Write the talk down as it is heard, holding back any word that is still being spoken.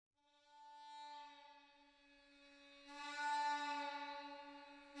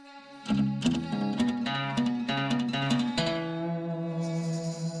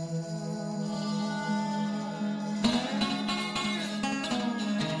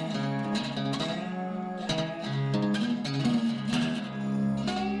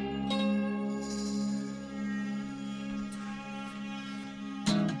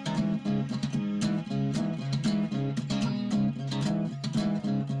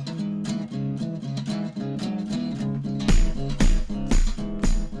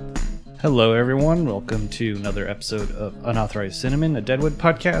Hello, everyone. Welcome to another episode of Unauthorized Cinnamon, a Deadwood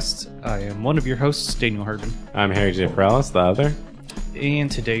podcast. I am one of your hosts, Daniel Hardin. I'm Harry J. Perales, the other.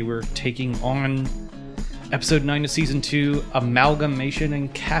 And today we're taking on episode 9 of season 2, Amalgamation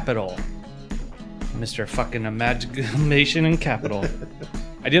and Capital. Mr. fucking Amalgamation and Capital.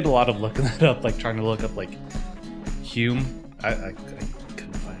 I did a lot of looking that up, like trying to look up, like, Hume. I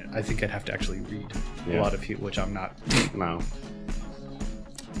couldn't find it. I think I'd have to actually read a lot of Hume, which I'm not. No.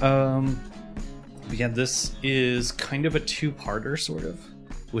 Yeah, this is kind of a two-parter, sort of,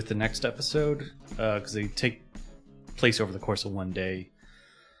 with the next episode, because they take place over the course of one day,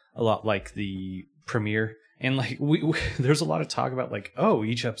 a lot like the premiere. And, like, there's a lot of talk about, like, oh,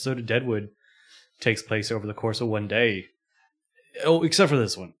 each episode of Deadwood takes place over the course of one day. Oh, except for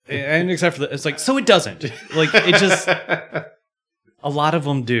this one. And except for it's like, so it doesn't. Like, it just, a lot of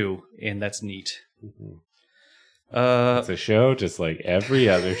them do, and that's neat. Mm-hmm. It's a show just like every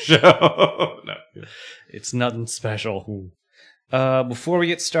other show. No. It's nothing special. Before we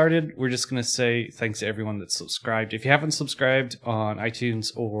get started, we're just going to say thanks to everyone that's subscribed. If you haven't subscribed on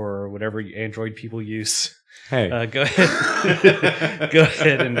iTunes or whatever Android people use, hey, go ahead. Go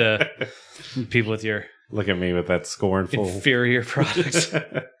ahead and people with your look at me with that scornful inferior products.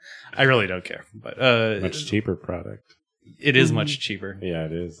 I really don't care, but much cheaper product. It is much cheaper. Yeah,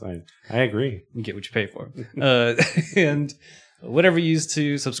 it is. I agree. You get what you pay for. And whatever you use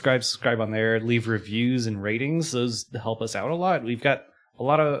to subscribe on there. Leave reviews and ratings. Those help us out a lot. We've got a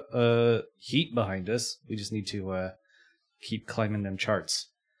lot of heat behind us. We just need to keep climbing them charts.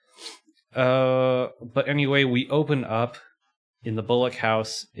 But anyway, we open up in the Bullock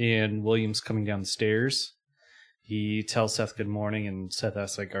house, and William's coming down the stairs. He tells Seth good morning, and Seth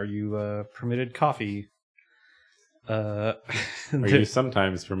asks, like, are you permitted coffee? Are you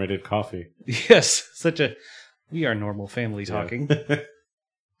sometimes permitted coffee? Yes, we are normal family talking. Yeah.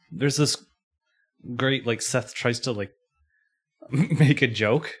 There's this great, like, Seth tries to, like, make a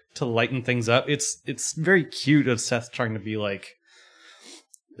joke to lighten things up. It's very cute of Seth trying to be like,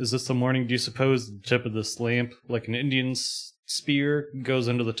 is this the morning, do you suppose the tip of this lamp, like an Indian spear, goes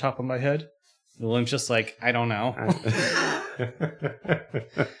under the top of my head? And William's just like, I don't know.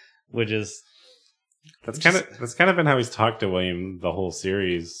 Which is... That's kind of been how he's talked to William the whole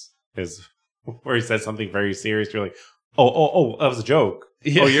series, is where he says something very serious. You're like, oh, that was a joke.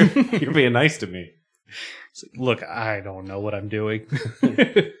 Yeah. Oh, you're being nice to me. Like, look, I don't know what I'm doing.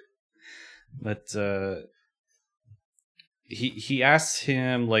 But he asks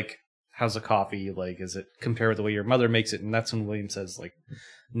him, like, how's the coffee? Like, is it compared with the way your mother makes it? And that's when William says, like,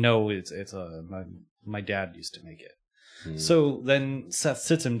 no, it's my dad used to make it. So then Seth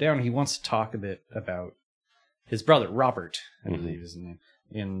sits him down. He wants to talk a bit about his brother, Robert, I believe is his name.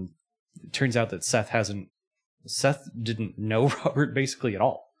 And it turns out that Seth didn't know Robert basically at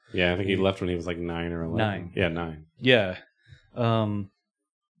all. Yeah, I think he left when he was like 9 or 11. 9. Yeah, 9. Yeah.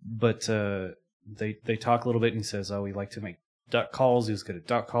 But they talk a little bit, and he says, oh, he liked to make duck calls. He was good at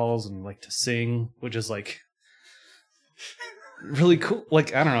duck calls, and he liked to sing, which is like... really cool.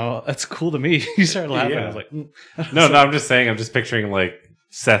 Like, I don't know. That's cool to me. You started laughing. Yeah. I was like, No, I'm just saying. I'm just picturing, like,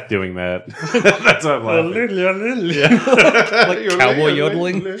 Seth doing that. That's what I'm laughing. Yeah. Like cowboy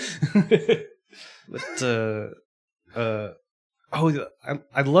yodeling. But,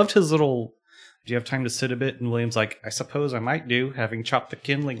 I loved his little, do you have time to sit a bit? And William's like, I suppose I might do, having chopped the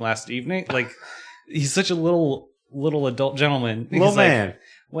kindling last evening. Like, he's such a little adult gentleman. Little man. Like,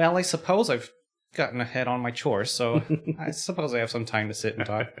 well, I suppose I've gotten ahead on my chores, so I suppose I have some time to sit and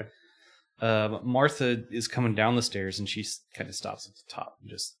talk. Martha is coming down the stairs, and she kind of stops at the top and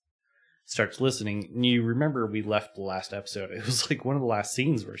just starts listening. And you remember we left the last episode. It was like one of the last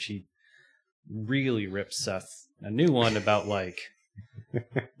scenes where she really ripped Seth a new one about, like,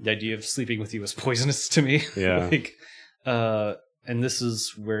 the idea of sleeping with you is poisonous to me. Yeah. Like, and this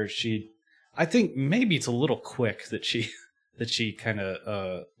is where I think maybe it's a little quick that she kind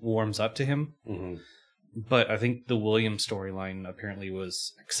of warms up to him. Mm-hmm. But I think the William storyline apparently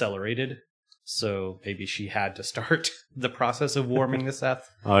was accelerated. So maybe she had to start the process of warming to Seth.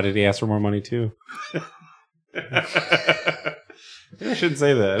 Oh, did he ask for more money too? I shouldn't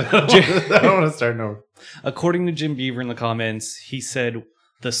say that. I don't want to start no. According to Jim Beaver in the comments, he said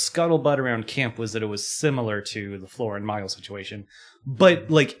the scuttlebutt around camp was that it was similar to the Flora and Miles situation. But,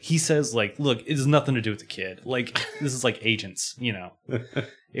 like, he says, like, look, it has nothing to do with the kid. Like, this is like Agents, you know.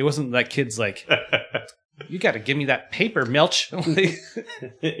 It wasn't that kid's like, you got to give me that paper, Milch.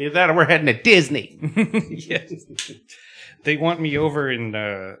 That we're heading to Disney. Yes. They want me over in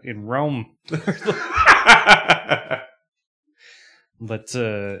Rome. But,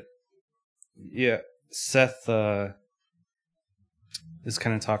 yeah, Seth is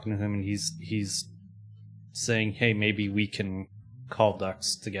kind of talking to him, and he's saying, hey, maybe we can call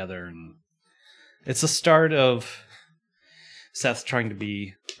ducks together. And it's the start of Seth trying to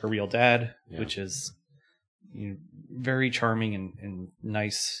be a real dad, which is very charming and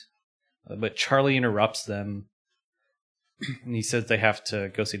nice. But Charlie interrupts them, and he says they have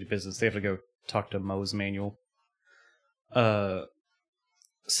to go see the business. They have to go talk to Moe's manual.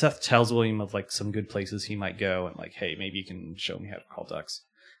 Seth tells William of like some good places he might go, and like, hey, maybe you can show me how to call ducks.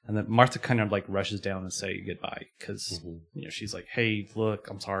 And then Martha kind of like rushes down and say goodbye because she's like, hey, look,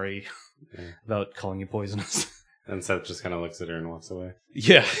 I'm sorry about calling you poisonous. And Seth just kind of looks at her and walks away.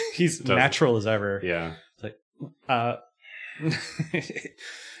 Yeah, he's natural as ever. Yeah, it's like,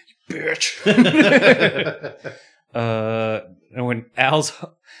 bitch. And when Al's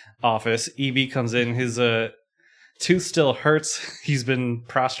office, EB comes in, his tooth still hurts. He's been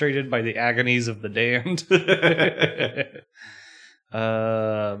prostrated by the agonies of the damned.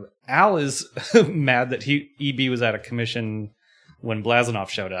 Al is mad that EB was at a commission when Blazanov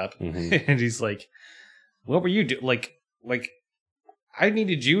showed up, and he's like, "What were you doing? Like, I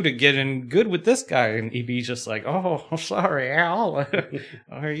needed you to get in good with this guy." And EB's just like, "Oh, sorry, Al.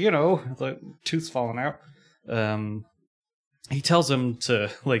 The tooth's falling out." He tells him to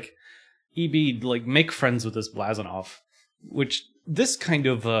like EB like make friends with this Blazanov, which this kind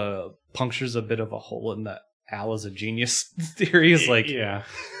of punctures a bit of a hole in that Al is a genius theory. Is like, yeah,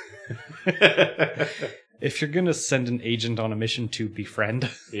 if you're gonna send an agent on a mission to befriend,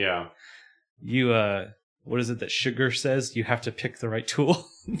 you what is it that Sugar says? You have to pick the right tool.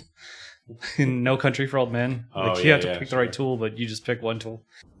 In No Country for Old Men, you have to pick the right tool, but you just pick one tool.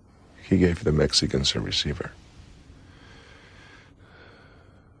 He gave the Mexicans a receiver.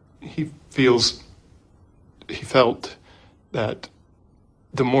 He felt that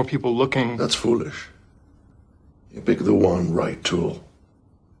the more people looking... That's foolish. You pick the one right tool.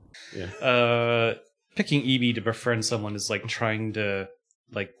 Yeah. Picking EB to befriend someone is like trying to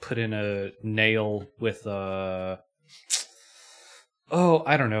like put in a nail with I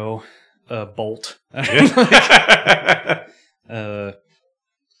don't know, a bolt.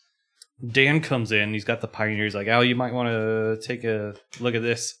 Dan comes in. He's got the Pioneers. Like, Al, you might want to take a look at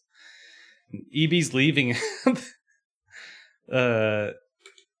this. EB's leaving.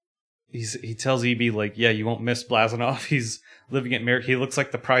 He tells EB like, yeah, you won't miss Blazanov. He's living at Merrick. He looks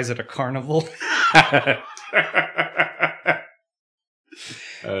like the prize at a carnival.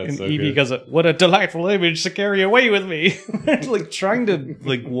 And so EB goes, what a delightful image to carry away with me. Like trying to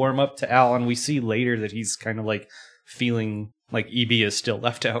like warm up to Al, and we see later that he's kind of like feeling like EB is still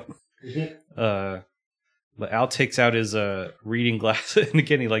left out. But Al takes out his reading glasses, and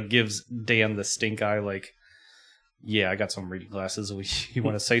again he like gives Dan the stink eye, like, yeah, I got some reading glasses. You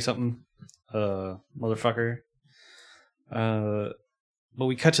want to say something, motherfucker? But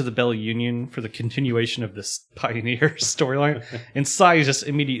we cut to the Bella Union for the continuation of this Pioneer storyline, and Sai just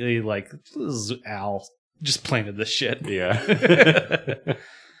immediately like, this is Al just planted this shit. Yeah.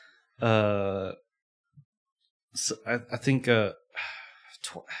 So I think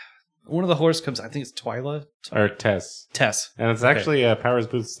one of the horse comes. I think it's Twyla or Tess. And it's actually Powers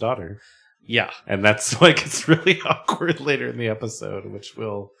Booth's daughter. Yeah, and that's like it's really awkward later in the episode, which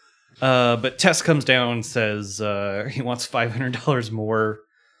will. But Tess comes down and says he wants $500 more,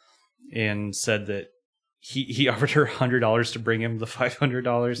 and said that he offered her $100 to bring him the $500.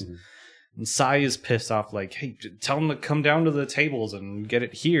 Mm-hmm. And Sai is pissed off, like, hey, tell him to come down to the tables and get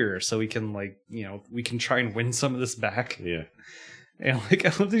it here so we can, like, we can try and win some of this back. Yeah. And, like,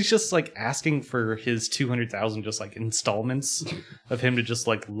 he's just, like, asking for his $200,000 just, like, installments of him to just,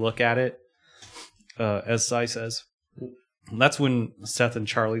 like, look at it, as Sai says. And that's when Seth and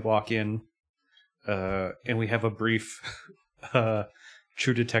Charlie walk in, and we have a brief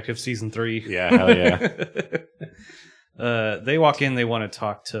True Detective Season 3. Yeah, hell yeah. They walk in, they want to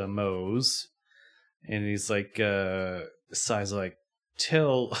talk to Mose, and he's like, Sai's like,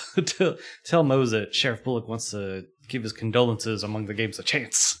 tell Mose that Sheriff Bullock wants to give his condolences among the games a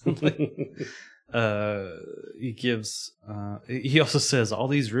chance. He also says, all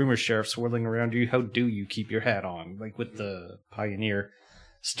these rumors, Sheriff, swirling around you, how do you keep your hat on? Like with the Pioneer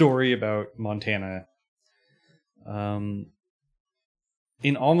story about Montana. In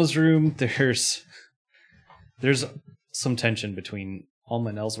Alma's room, there's some tension between Alma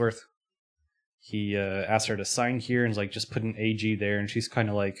and Ellsworth. He asks her to sign here and is like, just put an AG there. And she's kind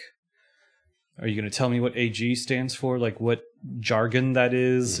of like, are you going to tell me what AG stands for? Like what jargon that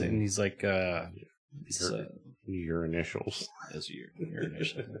is? Mm-hmm. And he's like, your initials. As your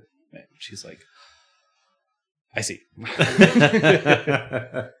initials. She's like, I see.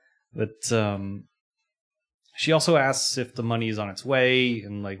 But She also asks if the money is on its way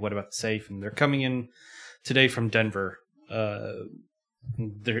and like what about the safe, and they're coming in today from Denver.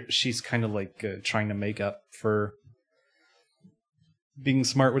 She's kind of like trying to make up for being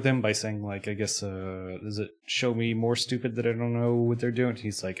smart with him by saying like, I guess does it show me more stupid that I don't know what they're doing?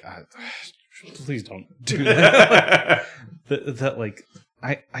 He's like, please don't do that. that like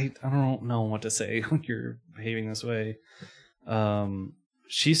I don't know what to say when you're behaving this way.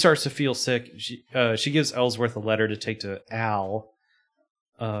 She starts to feel sick. She gives Ellsworth a letter to take to Al.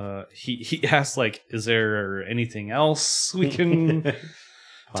 He asks like, is there anything else we can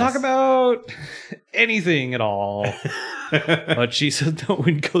talk about? Anything at all? But she said no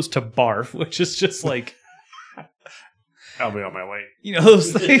one goes to barf, which is just like, I'll be on my way. You know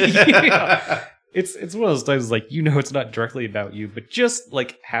those things. Yeah. It's one of those times like, it's not directly about you, but just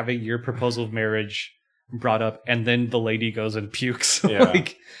like having your proposal of marriage brought up and then the lady goes and pukes. Yeah.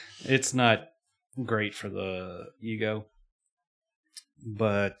 Like, it's not great for the ego.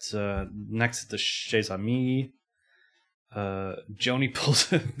 But next at the Chez Amis, Joni pulls.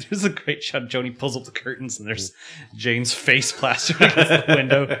 There's a great shot. Joni pulls up the curtains and there's Jane's face plastered against the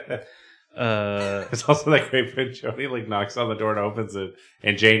window. It's also that great when Joni like knocks on the door and opens it,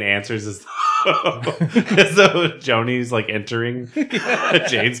 and Jane answers as though Joni's like entering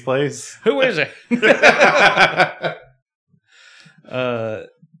Jane's place. Who is it?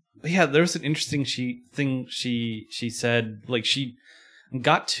 Yeah, there was an interesting thing she said. Like, she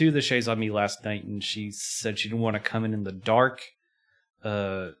got to the Chez Amis last night, and she said she didn't want to come in the dark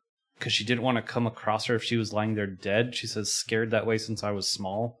because she didn't want to come across her if she was lying there dead. She says, scared that way since I was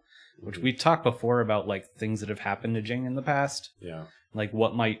small, which we talked before about like things that have happened to Jane in the past. Yeah, like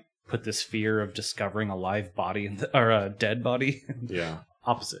what might put this fear of discovering a live body or a dead body. Yeah.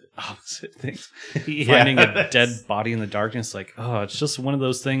 Opposite things. Finding a dead body in the darkness, like, oh, it's just one of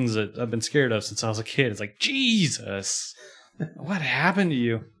those things that I've been scared of since I was a kid. It's like, Jesus, what happened to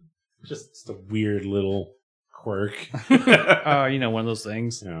you? Just a weird little quirk. One of those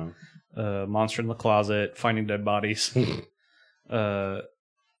things. Yeah. Monster in the closet, finding dead bodies.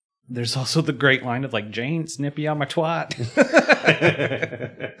 There's also the great line of like, Jane, snippy on my twat.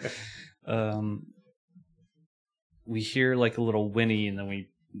 We hear like a little whinny, and then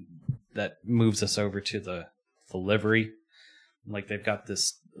that moves us over to the livery. Like they've got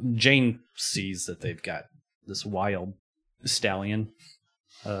this. Jane sees that they've got this wild stallion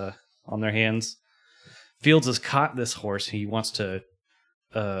on their hands. Fields has caught this horse. He wants to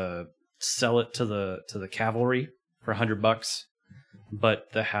sell it to the cavalry for $100, but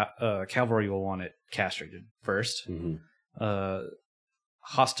the cavalry will want it castrated first. Mm-hmm.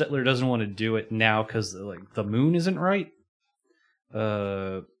 Hostetler doesn't want to do it now because like the moon isn't right.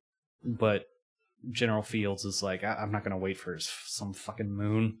 But General Fields is like, I'm not gonna wait for some fucking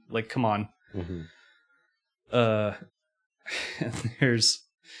moon. Like, come on. Mm-hmm. There's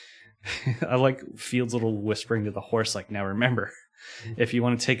I like Fields' little whispering to the horse, like, now remember, if you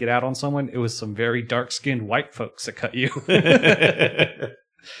want to take it out on someone, it was some very dark-skinned white folks that cut you.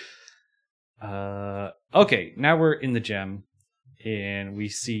 Okay, now we're in the gem. And we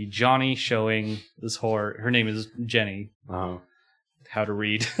see Johnny showing this whore. Her name is Jenny. Uh-huh. How to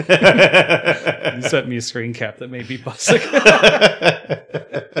read. You sent me a screen cap that made me bussick.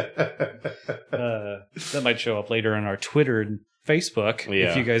 That might show up later on our Twitter and Facebook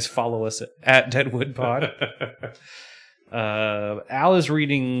if you guys follow us at Deadwood Pod. Al is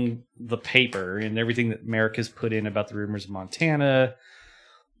reading the paper and everything that Merrick has put in about the rumors of Montana.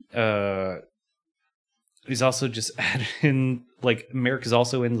 He's also just added in, like, Merrick is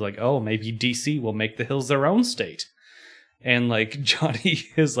also in, like, oh, maybe DC will make the hills their own state. And, like, Johnny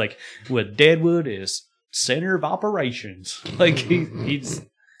is like, well, Deadwood is center of operations. Like, he's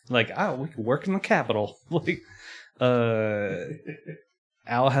like, oh, we can work in the Capitol. Like,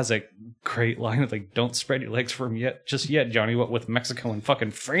 Al has a great line of, like, don't spread your legs for him just yet, Johnny. What with Mexico and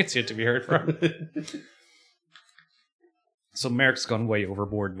fucking France yet to be heard from. So Merrick's gone way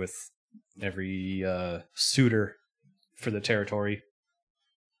overboard with every suitor for the territory.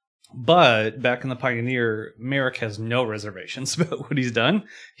 But back in the Pioneer, Merrick has no reservations about what he's done.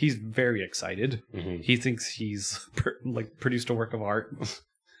 He's very excited. Mm-hmm. He thinks he's produced a work of art.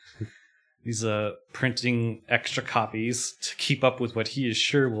 He's printing extra copies to keep up with what he is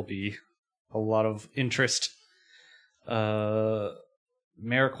sure will be a lot of interest.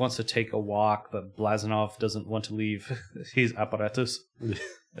 Merrick wants to take a walk, but Blazanov doesn't want to leave his apparatus.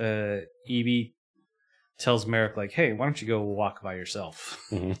 Evie tells Merrick, like, hey, why don't you go walk by yourself?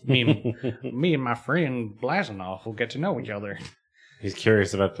 Mm-hmm. me and my friend Blazanov will get to know each other. He's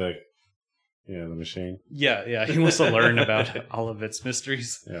curious about the machine. Yeah, he wants to learn about all of its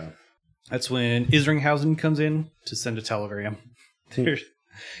mysteries. Yeah. That's when Isringhausen comes in to send a telegram. There's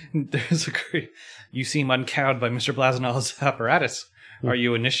a great... You seem uncowed by Mr. Blazenol's apparatus. Are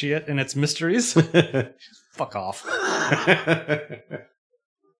you initiate in its mysteries? Fuck off.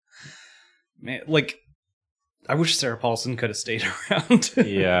 Man, like, I wish Sarah Paulson could have stayed around.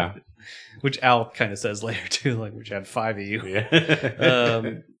 Yeah. Which Al kind of says later, too. Like, we had 5 of you.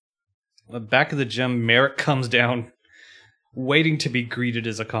 Yeah. Back of the gym, Merrick comes down, waiting to be greeted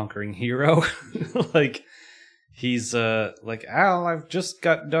as a conquering hero. Like, he's like, Al, I've just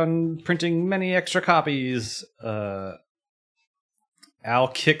got done printing many extra copies. Al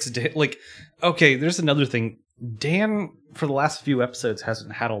kicks Dan. Like, okay, there's another thing. Dan, for the last few episodes,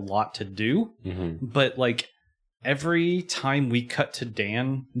 hasn't had a lot to do. Mm-hmm. But, like, every time we cut to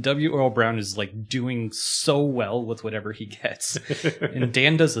Dan, W. Earl Brown is, like, doing so well with whatever he gets. And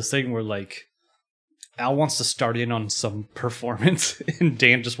Dan does this thing where, like, Al wants to start in on some performance, and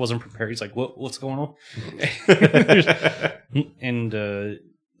Dan just wasn't prepared. He's like, what's going on? And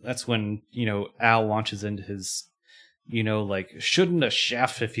that's when, you know, Al launches into his, you know, like, shouldn't a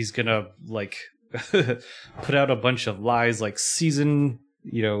chef, if he's gonna, like, put out a bunch of lies, like, season,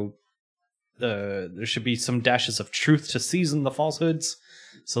 you know, there should be some dashes of truth to season the falsehoods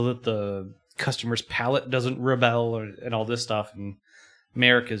so that the customer's palate doesn't rebel and all this stuff. And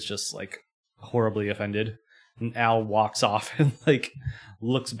Merrick is just, like, horribly offended. And Al walks off and, like,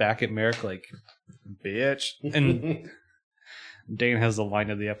 looks back at Merrick like, bitch. And Dane has the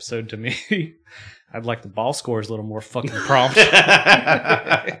line of the episode to me. I'd like the ball scores a little more fucking prompt.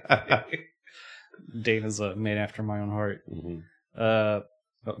 Dane is a man after my own heart.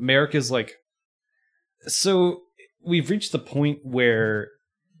 But Merrick is like, so we've reached the point where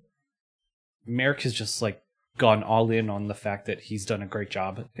Merrick has just, like, gone all in on the fact that he's done a great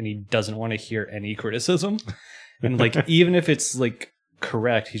job and he doesn't want to hear any criticism. And, like, even if it's, like,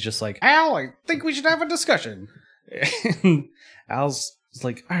 correct, he's just like, Al, I think we should have a discussion. And Al's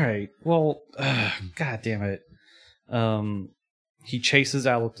like, all right, well, god damn it. He chases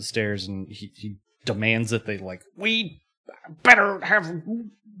Al up the stairs and he demands that they, like, we better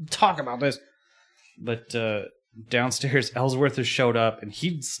talk about this. But downstairs, Ellsworth has showed up, and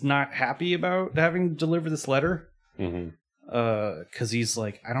he's not happy about having delivered this letter. Because he's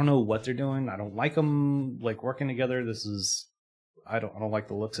like, I don't know what they're doing. I don't like them, like, working together. This is, I don't like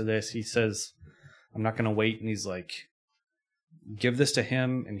the looks of this. He says, I'm not gonna wait, and he's like, give this to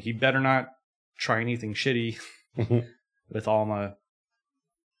him, and he better not try anything shitty with Alma.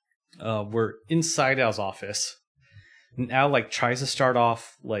 We're inside Al's office, and Al, like, tries to start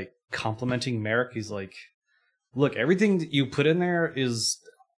off, like, complimenting Merrick. He's like, look, everything that you put in there is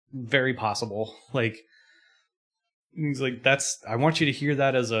very possible. Like, he's like, I want you to hear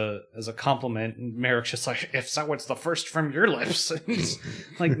that as a compliment. And Merrick's just like, if so, it's the first from your lips.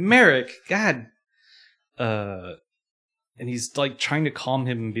 Like, Merrick, God. And he's, like, trying to calm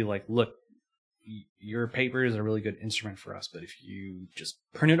him and be like, look, your paper is a really good instrument for us, but if you just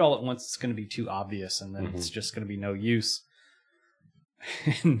print it all at once, it's going to be too obvious, and then it's just going to be no use.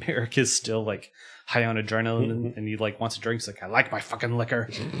 And Merrick is still, like, high on adrenaline, and he, like, wants a drink. He's like, I like my fucking liquor.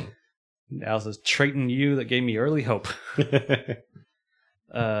 And Al says, Traiton you that gave me early hope. I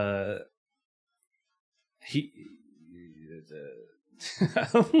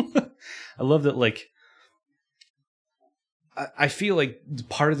love that, like, I feel like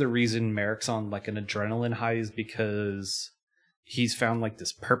part of the reason Merrick's on, like, an adrenaline high is because he's found, like,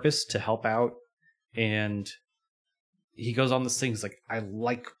 this purpose to help out, and he goes on this thing. He's like, I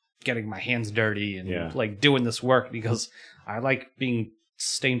like getting my hands dirty and like doing this work. And he goes, I like being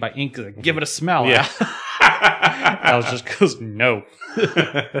stained by ink. Like, give it a smell. Yeah. Al just goes, no.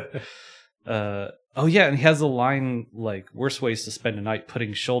 Oh yeah, and he has a line like, worst ways to spend a night,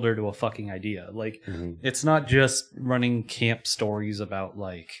 putting shoulder to a fucking idea. Like, it's not just running camp stories about,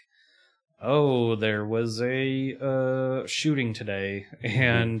 like, oh, there was a shooting today,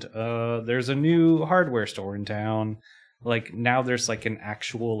 and there's a new hardware store in town. Like, now there's, like, an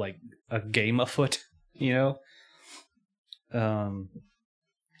actual, like, a game afoot, you know?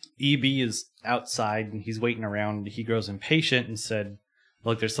 EB is outside, and he's waiting around. He grows impatient and said,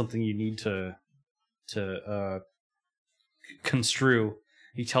 look, there's something you need to construe.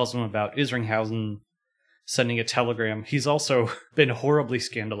 He tells him about Isringhausen sending a telegram. He's also been horribly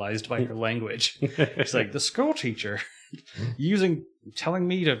scandalized by her language. He's like, the school teacher telling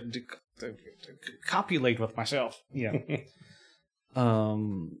me to copulate with myself. Yeah.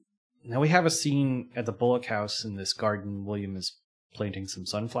 Now we have a scene at the Bullock house in this garden. William is planting some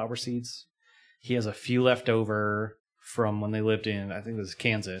sunflower seeds. He has a few left over from when they lived in, I think it was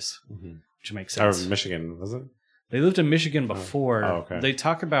Kansas, which makes sense. Or Michigan, was it? They lived in Michigan before. Oh, okay. They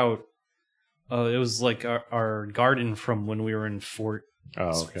talk about it was like our garden from when we were in Fort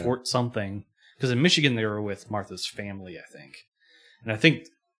something. Because in Michigan they were with Martha's family, I think. And I think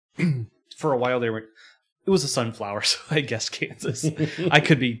for a while it was a sunflower, so I guess Kansas. I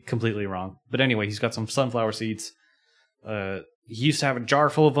could be completely wrong. But anyway, he's got some sunflower seeds. He used to have a jar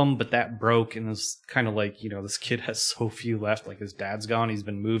full of them, but that broke, and it's kind of like, this kid has so few left. Like, his dad's gone. He's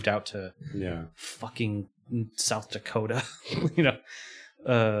been moved out to fucking South Dakota,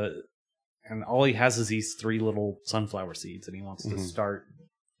 and all he has is these 3 little sunflower seeds, and he wants to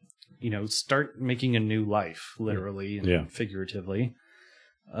start making a new life, literally and figuratively.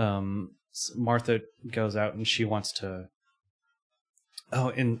 Martha goes out and she wants to. Oh,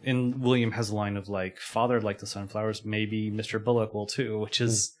 and William has a line of like, "Father liked the sunflowers, maybe Mr. Bullock will too," which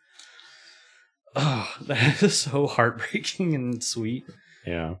is, that is so heartbreaking and sweet.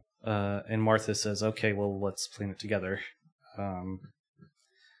 Yeah. And Martha says, "Okay, well, let's plan it together,"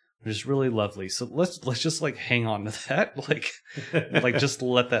 which is really lovely. So let's just like hang on to that, like just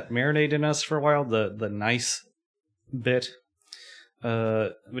let that marinate in us for a while. The nice bit.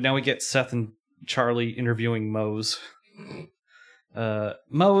 But now we get Seth and Charlie interviewing Mose.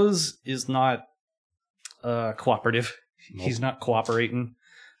 Mose is not cooperative. Nope. He's not cooperating.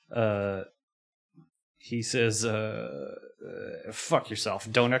 He says, fuck yourself.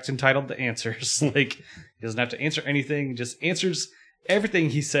 Don't act entitled to answers. Like, he doesn't have to answer anything. He just answers everything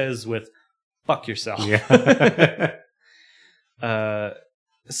he says with, fuck yourself. Yeah.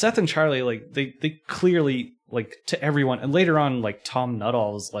 Seth and Charlie, like, they clearly, like, to everyone, and later on, like, Tom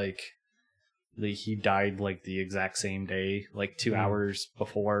Nuttall is like, he died like the exact same day, like 2 hours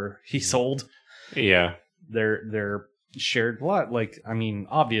before he sold. Yeah. Their shared plot. Like, I mean,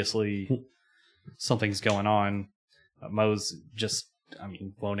 obviously something's going on. Mose just,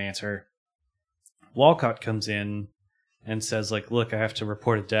 won't answer. Walcott comes in and says, like, look, I have to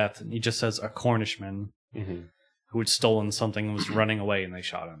report a death. And he just says a Cornishman who had stolen something and was running away, and they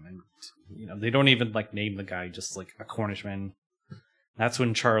shot him. And, they don't even like name the guy, just like a Cornishman. That's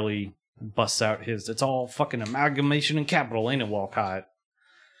when Charlie busts out it's all fucking amalgamation and capital, ain't it, Walcott?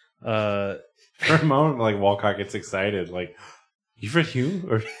 For a moment, like, Walcott gets excited, like, you've read Hume?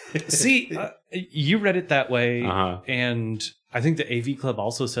 Or See, you read it that way, and I think the AV Club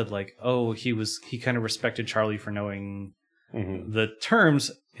also said, like, oh, he kind of respected Charlie for knowing the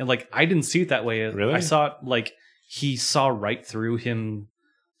terms, and, like, I didn't see it that way. Really? I saw it, like, he saw right through him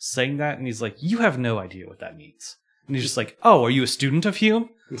saying that, and he's like, you have no idea what that means. And he's just like, oh, are you a student of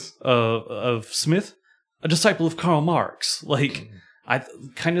Hume? Of Smith? A disciple of Karl Marx? Like,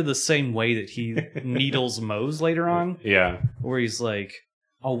 kind of the same way that he needles Mose later on. Yeah. Where he's like,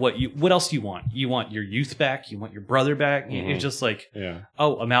 oh, what else do you want? You want your youth back? You want your brother back? It's just like,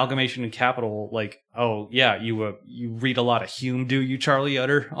 oh, amalgamation and capital. Like, oh, yeah, you read a lot of Hume, do you, Charlie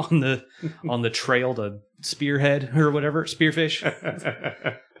Utter, on the trail to Spearhead or whatever, Spearfish?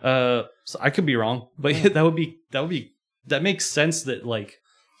 So I could be wrong, but that makes sense that, like,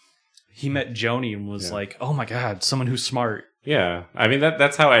 he met Joni and was like, oh my God, someone who's smart. Yeah. I mean,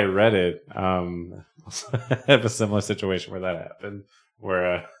 that's how I read it. I have a similar situation where that happened,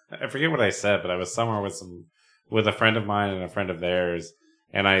 where I forget what I said, but I was somewhere with a friend of mine and a friend of theirs,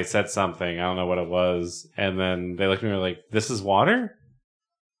 and I said something, I don't know what it was, and then they looked at me and were like, this is water?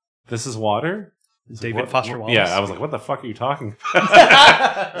 This is water? David Foster Wallace. Yeah, I was like, what the fuck are you talking about?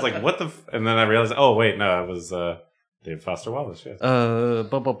 I was like, what the and then I realized, oh wait, no, it was David Foster Wallace, yes.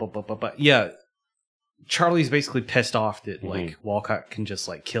 Yeah. Charlie's basically pissed off that like Walcott can just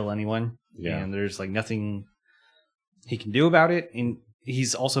like kill anyone. Yeah. And there's like nothing he can do about it. And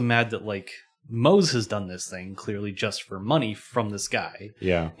he's also mad that like Mose has done this thing clearly just for money from this guy.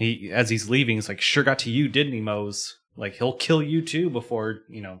 Yeah. He, as he's leaving, it's like, sure got to you, didn't he, Mose? Like, he'll kill you too before,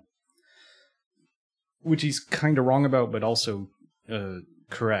 which he's kind of wrong about, but also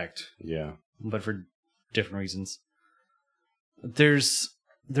correct. Yeah. But for different reasons. There's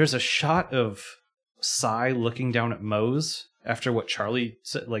a shot of Cy looking down at Mose after what Charlie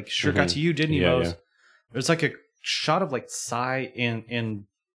said, like, sure got to you, didn't he, Mose? Yeah. There's like a shot of like Cy and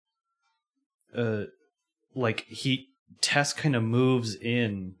like Tess kind of moves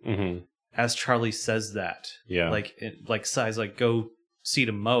in as Charlie says that. Yeah. Like Cy's like, go see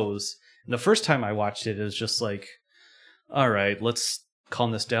to Mose. And the first time I watched it, it was just like, all right, let's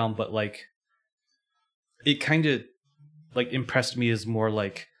calm this down. But like, it kind of like impressed me as more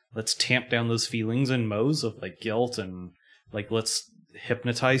like, let's tamp down those feelings in Mose of like guilt and like, let's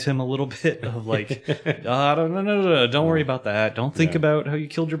hypnotize him a little bit of like, no, don't worry about that. Don't think about how you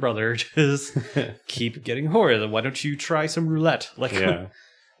killed your brother. Just keep getting horror. Why don't you try some roulette? Like,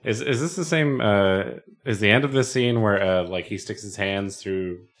 Is this the same? Is the end of this scene where like he sticks his hands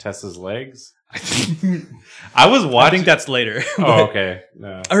through Tessa's legs? I was watching. I think that's later. Oh, okay.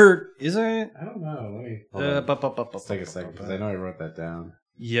 No. Or is it? I don't know. Let me. Let's take a second because I know I wrote that down.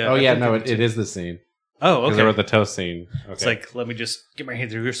 Yeah. Oh yeah, no, it is the scene. Oh, Because I okay. wrote the toast scene. Okay. It's like, let me just get my hand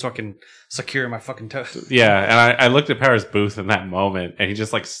through here so I can secure my fucking toe. Yeah, and I looked at Powers Booth in that moment, and he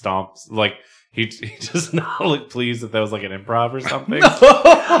just like stomps, like he does not look pleased that was like an improv or something.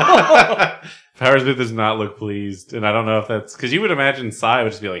 Powers Booth does not look pleased, and I don't know if that's because you would imagine Sai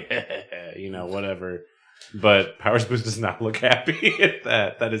would just be like, whatever. But Powers Booth does not look happy at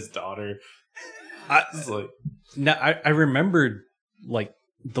that his daughter. I remembered like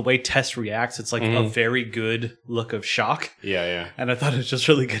the way Tess reacts. It's like a very good look of shock. Yeah. And I thought it was just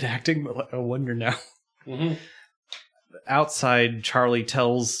really good acting, but I wonder now. Mm-hmm. Outside, Charlie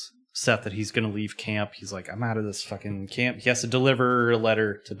tells Seth that he's going to leave camp. He's like, I'm out of this fucking camp. He has to deliver a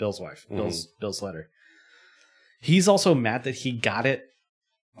letter to Bill's wife. Bill's letter. He's also mad that he got it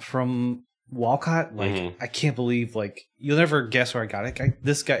from Walcott. Like, I can't believe, like, you'll never guess where I got it.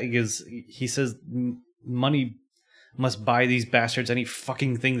 This guy he says money must buy these bastards any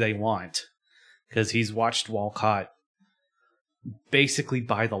fucking thing they want. Because he's watched Walcott basically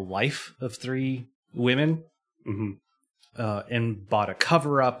buy the life of 3 women. And bought a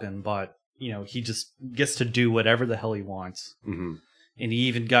cover-up and bought, he just gets to do whatever the hell he wants. And he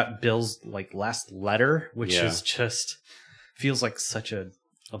even got Bill's, like, last letter, which is just, feels like such a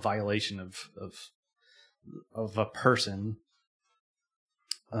violation of a person.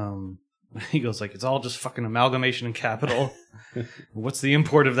 He goes like, it's all just fucking amalgamation and capital. What's the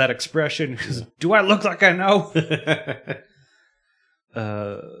import of that expression? Do I look like I know?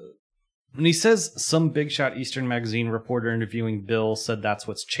 And he says some big shot Eastern Magazine reporter interviewing Bill said that's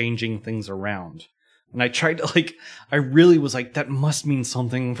what's changing things around. And I tried to I really was like, that must mean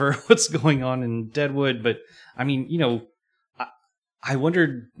something for what's going on in Deadwood. But I mean, I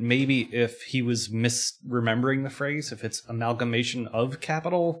wondered maybe if he was misremembering the phrase, if it's amalgamation of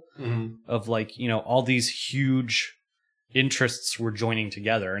capital, of all these huge interests were joining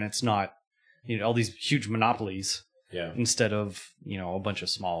together, and it's not, all these huge monopolies, instead of, a bunch of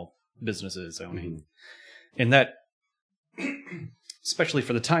small businesses owning. And that, especially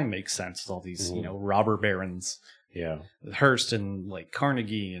for the time, makes sense. All these, robber barons. Yeah. Hearst and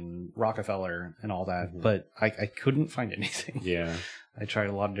Carnegie and Rockefeller and all that. But I couldn't find anything. Yeah. I tried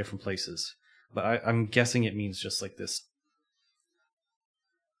a lot of different places. But I'm guessing it means just like this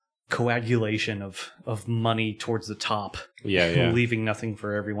coagulation of money towards the top. Yeah. Leaving nothing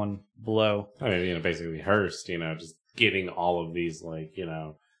for everyone below. I mean, basically Hearst, just getting all of these,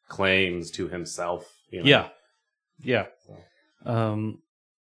 claims to himself. Yeah. He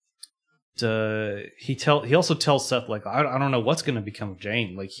also tells Seth, I don't know what's going to become of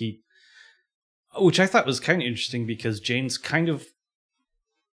Jane. Which I thought was kind of interesting because Jane's kind of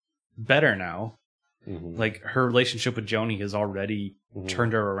better now. Her relationship with Joni has already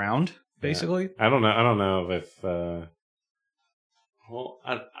turned her around, basically. Yeah. I don't know if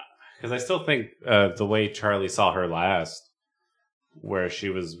because I still think the way Charlie saw her last, where she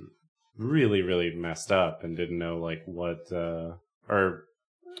was really, really messed up and didn't know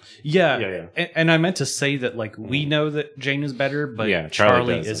Yeah. And I meant to say that we know that Jane is better, but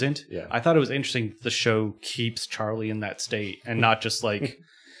Charlie isn't. Yeah. I thought it was interesting the show keeps Charlie in that state and not just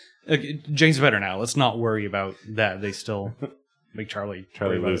Jane's better now. Let's not worry about that. They still make Charlie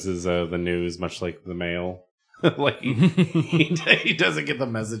loses the news, much like the mail. He doesn't get the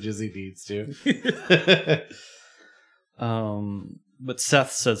messages he needs to. But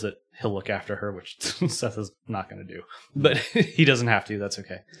Seth says that he'll look after her, which Seth is not going to do. But he doesn't have to. That's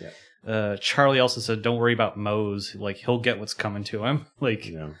okay. Yeah. Charlie also said, "Don't worry about Mose. He'll get what's coming to him."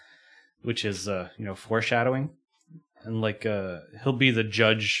 Which is foreshadowing, and he'll be the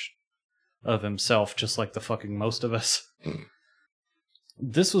judge of himself, just like the fucking most of us.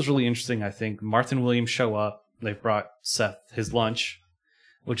 This was really interesting. I think Martha and William show up. They brought Seth his lunch,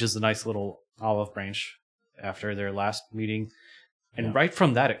 which is a nice little olive branch after their last meeting. And right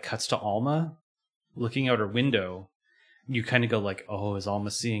from that, it cuts to Alma looking out her window. You kind of go oh, is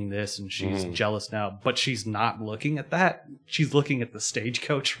Alma seeing this? And she's jealous now. But she's not looking at that. She's looking at the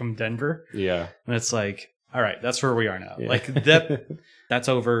stagecoach from Denver. Yeah. And it's all right, that's where we are now. Yeah. That's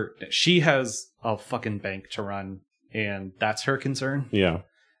over. She has a fucking bank to run, and that's her concern. Yeah.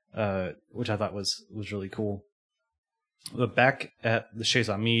 Which I thought was really cool. But back at the Chez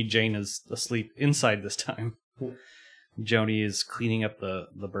Ami, Jane is asleep inside this time. Joni is cleaning up the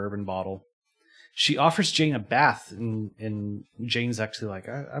bourbon bottle. She offers Jane a bath, and Jane's actually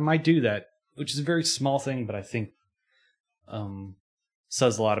I might do that, which is a very small thing, but I think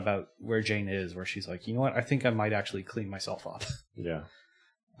says a lot about where Jane is, where she's like, you know what, I think I might actually clean myself up. Yeah.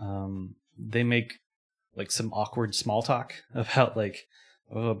 They make like some awkward small talk about like,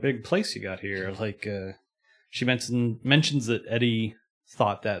 oh, a big place you got here. Like, she mentions that Eddie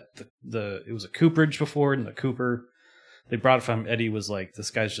thought that it was a cooperage before, and the Cooper they brought it from Eddie was like, this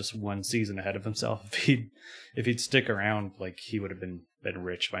guy's just one season ahead of himself. If he'd stick around, like he would have been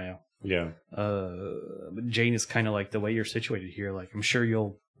rich by now. Yeah. But Jane is kind of like, the way you're situated here, like I'm sure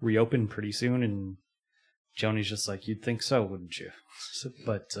you'll reopen pretty soon. And Joni's just like, you'd think so, wouldn't you?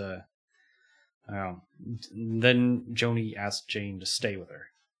 But then Joni asked Jane to stay with her.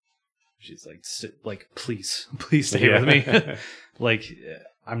 She's like, please stay with me. Like,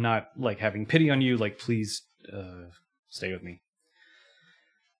 I'm not like having pity on you. Like, please stay with me.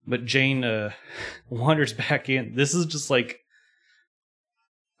 But Jane wanders back in. This is just like,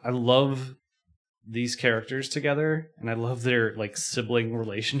 I love these characters together, and I love their like sibling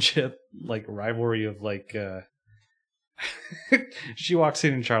relationship, like rivalry of like. She walks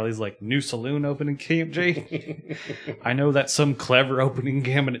in and Charlie's like, new saloon opening, Camp J. I know that's some clever opening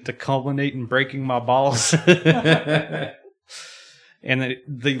gambit to culminate in breaking my balls. And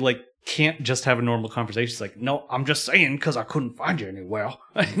they like can't just have a normal conversation. She's like, no, I'm just saying because I couldn't find you anywhere.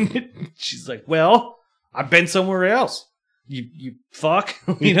 She's like, well, I've been somewhere else. You fuck,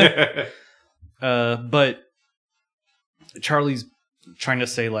 you know. But Charlie's trying to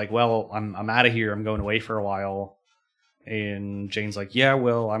say like, well, I'm out of here. I'm going away for a while. And Jane's like, yeah,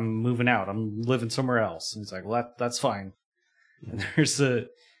 well, I'm moving out. I'm living somewhere else. And he's like, well, that's fine. And there's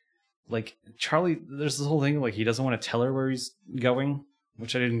Charlie, there's this whole thing, like, he doesn't want to tell her where he's going,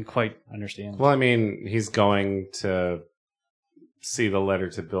 which I didn't quite understand. Well, I mean, he's going to see the letter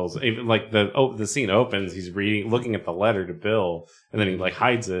to Bill's, even like the scene opens, he's looking at the letter to Bill, and then he like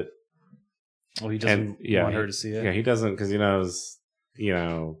hides it. Oh, he doesn't want her to see it? Yeah, he doesn't, because he knows, you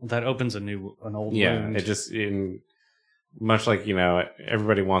know. That opens an old wound. It just, much like, you know,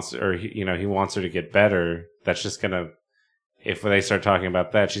 everybody wants, or, you know, he wants her to get better. That's just going to, if they start talking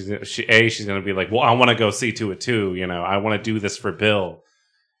about that, she's going to be like, well, I want to go see to it too. You know, I want to do this for Bill.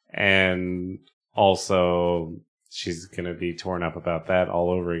 And also she's going to be torn up about that all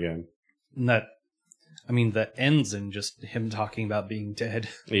over again. And that ends in just him talking about being dead.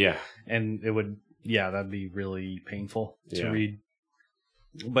 Yeah. And that'd be really painful to read.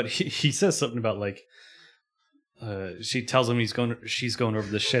 But he says something about like, she tells him she's going over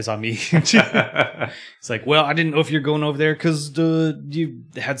the Chez Ami. It's like, well, I didn't know if you're going over there because you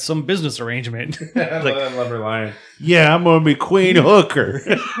had some business arrangement. I love her line. Yeah, I'm going to be Queen Hooker.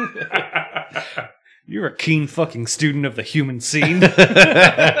 You're a keen fucking student of the human scene.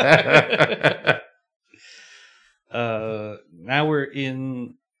 Now we're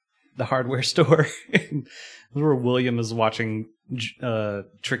in the hardware store where William is watching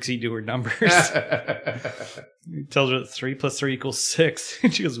Trixie do her numbers. He tells her that 3 + 3 = 6.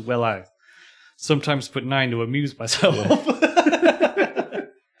 And she goes, well, I sometimes put 9 to amuse myself. I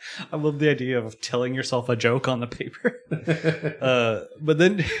love the idea of telling yourself a joke on the paper. But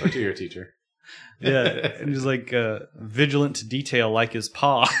then... Or to your teacher. Yeah, and he's like vigilant to detail like his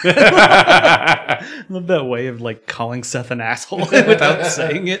pa. I love that way of like calling Seth an asshole without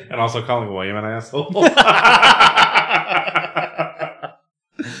saying it. And also calling William an asshole.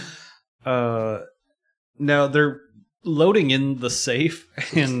 Now they're loading in the safe,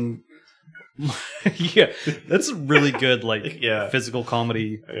 and yeah, that's really good, like physical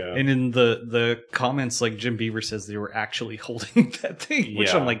comedy. Yeah. And in the comments, like Jim Beaver says they were actually holding that thing,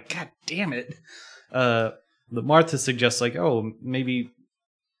 which I'm like, God damn it. But Martha suggests like, oh, maybe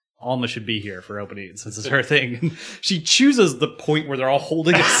Alma should be here for opening since it's her thing. And she chooses the point where they're all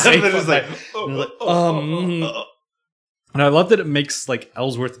holding a safe. And I love that it makes like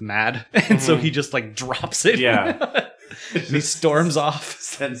Ellsworth mad, and so he just like drops it. Yeah, and he storms off.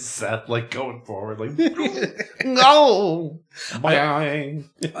 Sends Seth like going forward, like no. I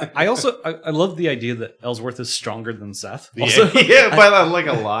love the idea that Ellsworth is stronger than Seth. Also, by that like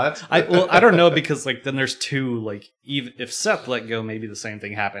a lot. I don't know, because like then there's two, like even if Seth let go, maybe the same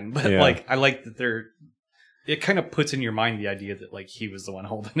thing happened. But like I like that they're. It kind of puts in your mind the idea that like he was the one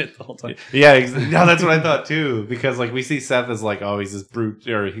holding it the whole time. Yeah, no, that's what I thought too. Because like we see Seth as like, oh, he's this brute,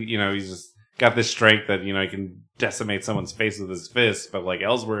 or you know, he's just got this strength that, you know, he can decimate someone's face with his fist. But like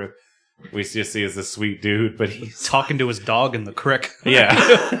Ellsworth, we just see as this sweet dude, but he's talking to his dog in the creek.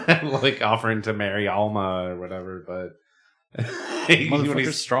 Yeah, like offering to marry Alma or whatever. But when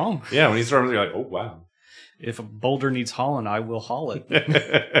he's strong. Yeah, when he's strong, you're like, oh wow. If a boulder needs hauling, I will haul it.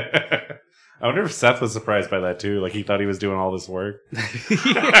 I wonder if Seth was surprised by that too. Like he thought he was doing all this work.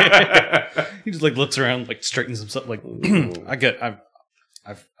 He just like looks around, like straightens himself. Like I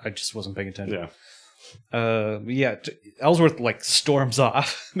I just wasn't paying attention. Yeah. Ellsworth like storms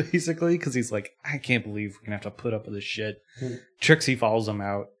off basically because he's like, I can't believe we're gonna have to put up with this shit. Trixie follows him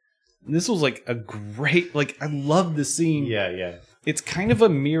out. And this was like a great, like, I love the scene. Yeah. It's kind of a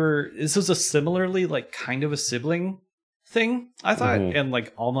mirror. This was a similarly like kind of a sibling thing, I thought, and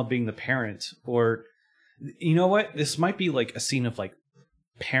like Alma being the parent, or you know what, this might be like a scene of like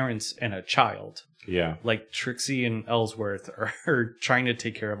parents and a child. Yeah. Like Trixie and Ellsworth are trying to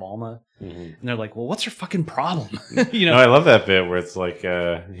take care of Alma, and they're like, well, what's her fucking problem? You know. No, I love that bit where it's like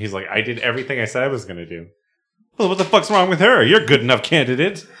he's like, I did everything I said I was gonna do. Well, what the fuck's wrong with her? You're a good enough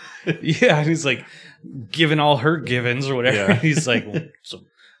candidate. Yeah, and he's like giving all her givens or whatever. Yeah. He's like, well, it's a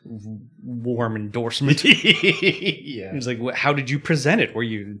warm endorsement. Yeah. He's like, how did you present it? Were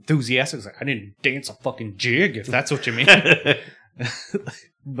you enthusiastic? He's like, I didn't dance a fucking jig, if that's what you mean.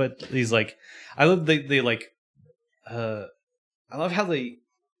 But he's like, I love they like, I love how they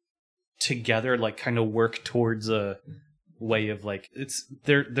together like kind of work towards a way of like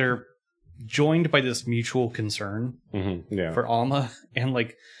they're joined by this mutual concern Yeah. for Alma, and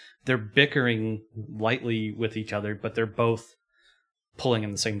like they're bickering lightly with each other, but they're both pulling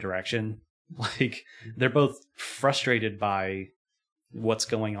in the same direction. Like they're both frustrated by what's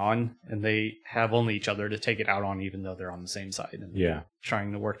going on, and they have only each other to take it out on, even though they're on the same side and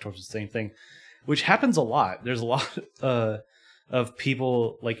trying to work towards the same thing, which happens a lot. There's a lot of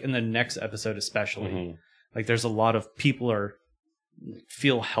people, like in the next episode especially, like there's a lot of people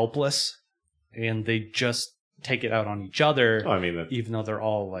feel helpless, and they just take it out on each other. Oh, I mean, even though they're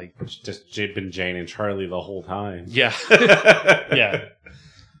all like just been Jane and Charlie the whole time. Yeah. Yeah.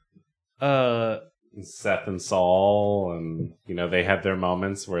 Seth and Saul, and you know, they have their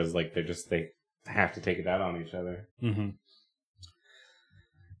moments, whereas like they have to take it out on each other.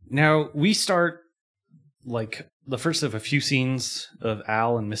 Now we start like the first of a few scenes of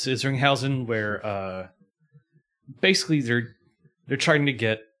Al and Miss Isringhausen, where basically they're trying to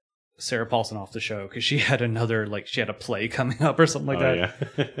get Sarah Paulson off the show because she had a play coming up or something like that.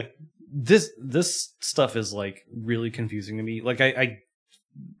 Yeah. This stuff is like really confusing to me. Like I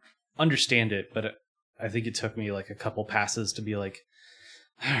understand it, but I think it took me like a couple passes to be like,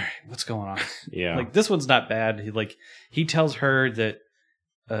 all right, what's going on? Yeah. Like this one's not bad. He tells her that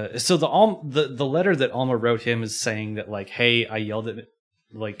so the letter that Alma wrote him is saying that like, hey, I yelled at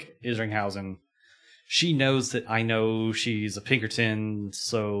like Isringhausen. She knows that I know she's a Pinkerton,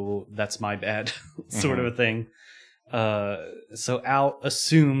 so that's my bad, sort of a thing. So Al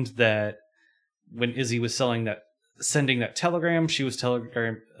assumed that when Izzy was sending that telegram, she was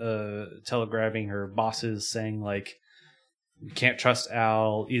telegraphing her bosses saying like, we can't trust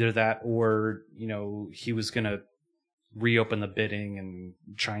Al, either that or, you know, he was going to reopen the bidding and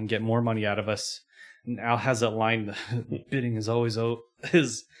try and get more money out of us. And Al has that line, bidding is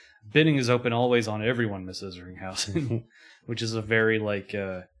open always on everyone, Mrs. Isringhausen, which is a very like,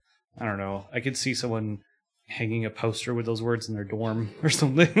 I don't know. I could see someone hanging a poster with those words in their dorm or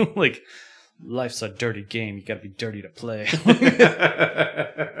something. Like, life's a dirty game. You got to be dirty to play.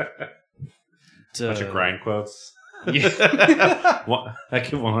 Bunch of grind quotes. Yeah. I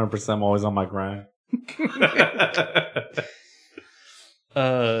get 100%. I'm always on my grind.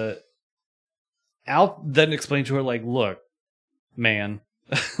 Al then explained to her like, look, man,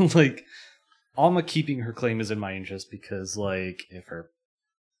 like Alma keeping her claim is in my interest because like if her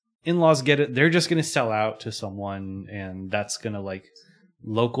in-laws get it, they're just going to sell out to someone, and that's going to like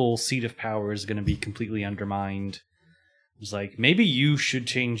local seat of power is going to be completely undermined. It's like, maybe you should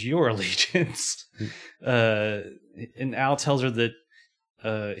change your allegiance. And Al tells her that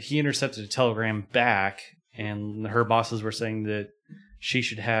he intercepted a telegram back, and her bosses were saying that she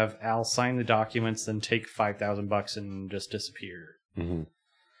should have Al sign the documents, then take $5,000 and just disappear.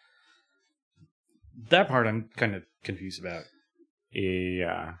 That part I'm kind of confused about.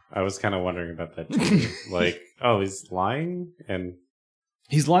 Yeah, I was kind of wondering about that too. Like, oh, he's lying? And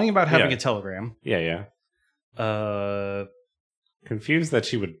he's lying about having a telegram. Yeah. Confused that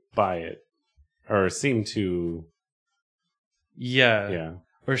she would buy it, or seem to. Yeah.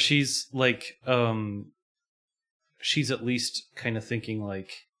 Or she's like, she's at least kind of thinking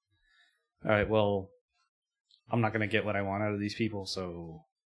like, all right, well, I'm not going to get what I want out of these people, so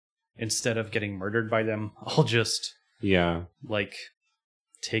instead of getting murdered by them, I'll just like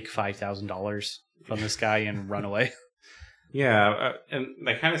take $5,000 from this guy and run away. Yeah, and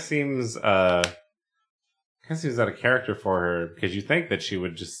that kind of seems out of character for her, because you think that she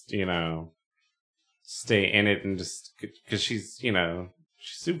would just, you know, stay in it and just, because she's, you know,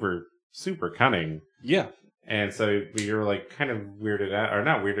 she's super, super cunning. Yeah. And so you're like kind of weirded out, or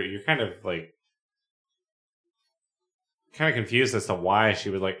not weirded, you're kind of like, kind of confused as to why she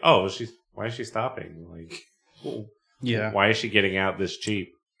would why is she stopping? Like, Yeah. why is she getting out this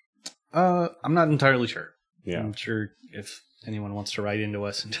cheap? I'm not entirely sure. Yeah. I'm sure if anyone wants to write into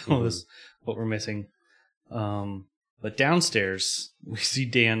us and tell us what we're missing. But downstairs, we see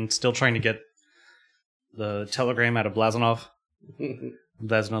Dan still trying to get the telegram out of Blazanov.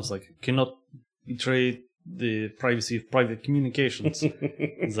 Blazanov's like, cannot betray the privacy of private communications.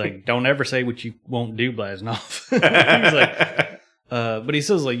 He's like, don't ever say what you won't do, Blazanov. He's like, but he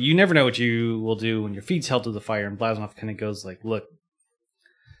says, like, you never know what you will do when your feet's held to the fire. And Blazanov kind of goes like, look,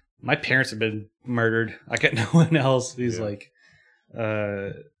 my parents have been murdered. I got no one else. He's like,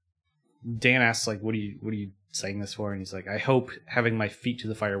 Dan asks, like, what are you saying this for? And he's like, I hope having my feet to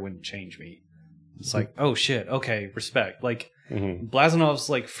the fire wouldn't change me. It's like, oh shit, okay, respect. Like, Blazanov's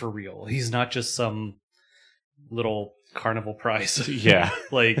like for real. He's not just some little carnival prize. Yeah.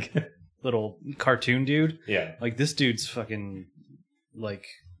 Like, little cartoon dude. Yeah. Like, this dude's fucking, like,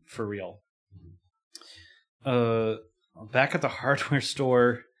 for real. Back at the hardware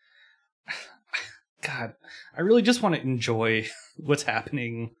store, God, I really just want to enjoy what's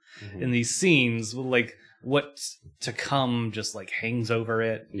happening in these scenes. Like, what's to come just, like, hangs over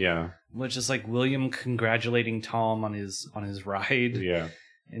it. Yeah. Which is, like, William congratulating Tom on his ride. Yeah.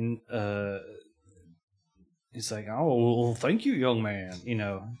 And, he's like, oh, well, thank you, young man, you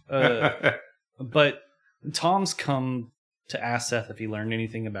know. But Tom's come to ask Seth if he learned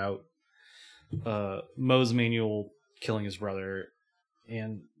anything about Mose Manuel killing his brother.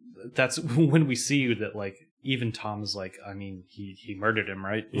 And that's when we see that, like, even Tom is like, I mean, he murdered him,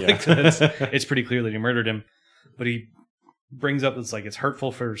 right? Yeah. Like, it's pretty clear that he murdered him. But he brings up, it's like, it's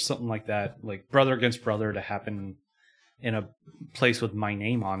hurtful for something like that, like brother against brother, to happen in a place with my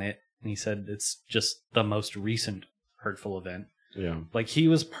name on it. And he said it's just the most recent hurtful event. Yeah. Like, he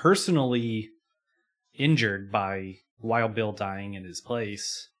was personally injured by Wild Bill dying in his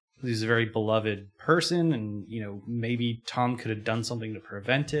place. He's a very beloved person, and, you know, maybe Tom could have done something to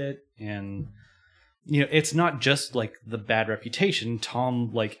prevent it. And, you know, it's not just like the bad reputation.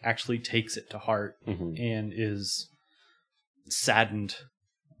 Tom, like, actually takes it to heart and is saddened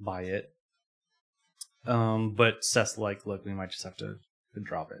by it. But Seth's like, look, we might just have to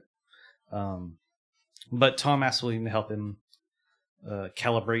drop it. But Tom asks William to help him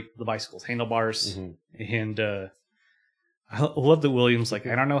calibrate the bicycle's handlebars. And I love that William's like,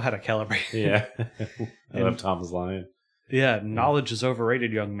 I don't know how to calibrate. Yeah. I love Tom's line. Yeah, knowledge is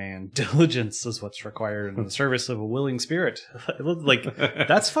overrated, young man. Diligence is what's required in the service of a willing spirit. Like,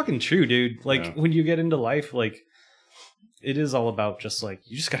 that's fucking true, dude. Like, when you get into life, like, it is all about just, like,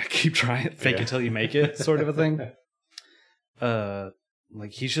 you just gotta keep trying, fake it till you make it, sort of a thing.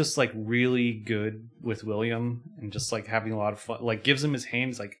 Like, he's just, like, really good with William and just, like, having a lot of fun. Like, gives him his hand.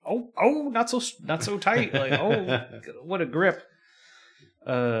 He's like, oh, not so tight. Like, oh, what a grip.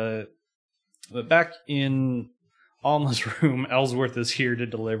 But back in Alma's room, Ellsworth is here to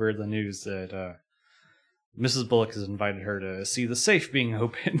deliver the news that Mrs. Bullock has invited her to see the safe being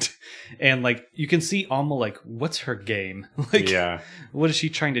opened. And, like, you can see Alma, like, what's her game? Like, what is she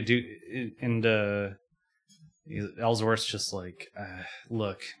trying to do? And Ellsworth's just like,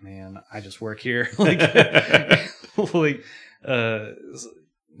 look, man, I just work here. Like,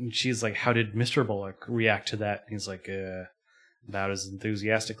 she's like, how did Mr. Bullock react to that? And he's like, about as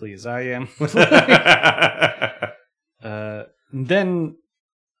enthusiastically as I am. Then,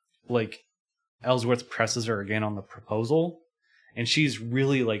 like, Ellsworth presses her again on the proposal, and she's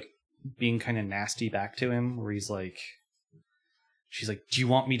really, like, being kind of nasty back to him, where he's like, she's like, do you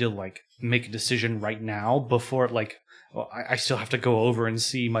want me to, like, make a decision right now before, like, well, I still have to go over and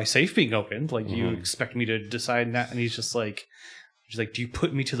see my safe being opened. Like, do you expect me to decide that? And he's just like, she's like, do you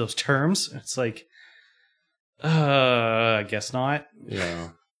put me to those terms? And it's like, I guess not. Yeah.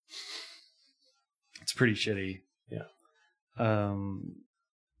 It's pretty shitty. Yeah.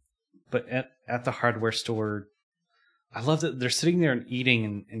 But at the hardware store, I love that they're sitting there and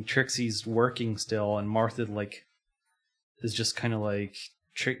eating, and Trixie's working still, and Martha, like, is just kind of like,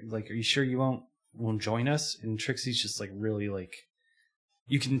 are you sure you won't join us? And Trixie's just, like, really, like,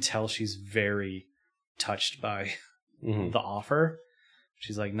 you can tell she's very touched by the offer.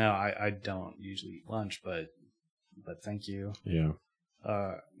 She's like, no, I don't usually eat lunch, but thank you. Yeah.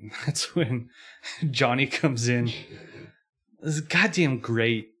 That's when Johnny comes in. This is goddamn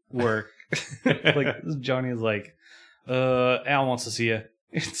great work. Like, Johnny is like, Al wants to see you.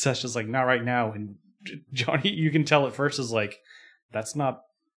 And Seth's just like, not right now. And Johnny, you can tell at first, is like, that's not,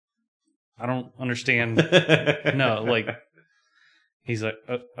 I don't understand. No, like, he's like,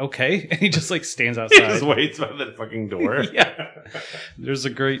 okay. And he just, like, stands outside. He just waits by the fucking door. Yeah. There's a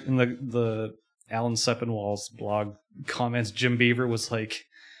great, in the Alan Sepinwall's blog comments, Jim Beaver was like,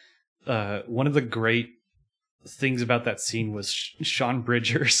 one of the great things about that scene was Sean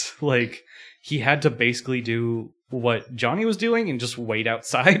Bridgers. Like, he had to basically do what Johnny was doing and just wait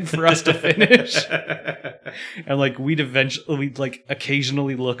outside for us to finish. And like we'd like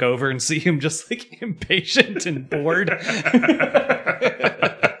occasionally look over and see him just like impatient and bored.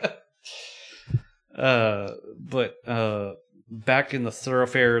 But back in the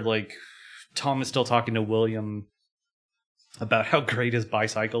thoroughfare, like Tom is still talking to William about how great his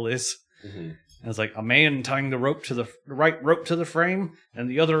bicycle is. And it's like a man tying the rope to the right rope to the frame and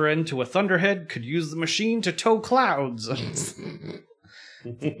the other end to a thunderhead could use the machine to tow clouds.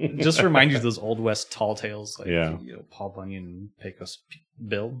 Just remind you of those Old West tall tales, like Paul Bunyan and Pecos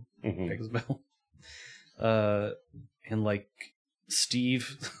Bill. Pecos Bill. And like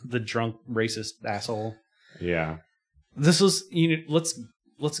Steve, the drunk racist asshole. Yeah. This was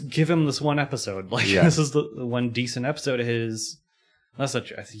let's give him this one episode. Like this is the one decent episode of his. That's not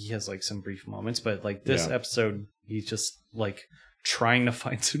true. I think he has like some brief moments, but like this episode, he's just like trying to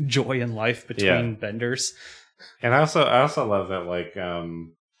find some joy in life between benders. And I also love that, like,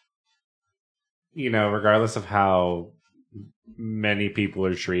 regardless of how many people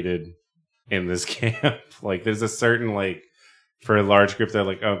are treated in this camp, like there's a certain, like, for a large group, they're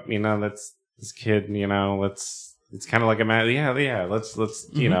like, oh, that's this kid, it's kind of like a man. Yeah. Let's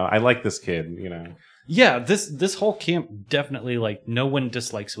I like this kid, Yeah, this whole camp definitely, like, no one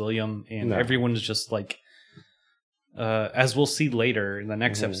dislikes William, and everyone's just like, as we'll see later in the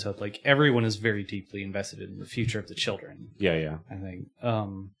next episode, like everyone is very deeply invested in the future of the children. Yeah. I think.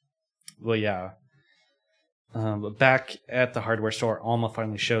 But back at the hardware store, Alma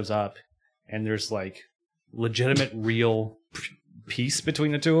finally shows up, and there's like legitimate, real peace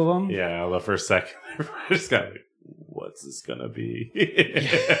between the two of them. Yeah, the first second, I just got like, what's this gonna be?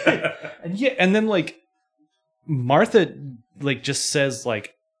 And then like Martha like just says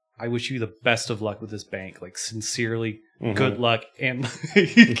like, I wish you the best of luck with this bank, like sincerely, good luck, and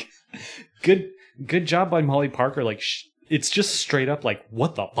like, good job by Molly Parker. Like it's just straight up like,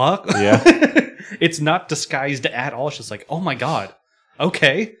 what the fuck? Yeah. It's not disguised at all. It's just like, oh my god,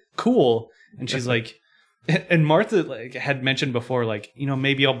 okay, cool. And she's like, and Martha like had mentioned before, like,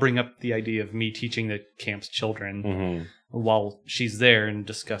 maybe I'll bring up the idea of me teaching the camp's children while she's there and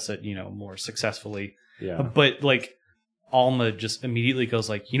discuss it, more successfully. Yeah. But like Alma just immediately goes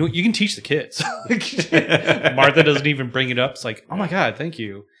like, you can teach the kids. Martha doesn't even bring it up. It's like, oh my god, thank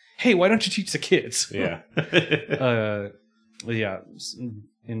you. Hey, why don't you teach the kids? Yeah. Yeah.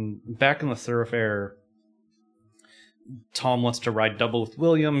 And back in the thoroughfare, Tom wants to ride double with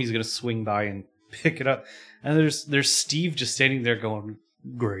William. He's going to swing by and pick it up. And there's Steve just standing there going,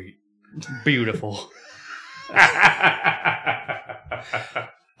 great, beautiful.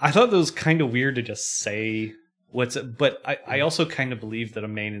 I thought that was kind of weird to just say but I also kind of believe that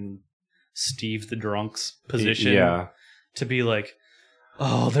I'm in Steve the drunk's position to be like,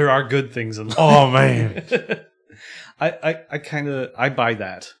 oh, there are good things in life. Oh man. I buy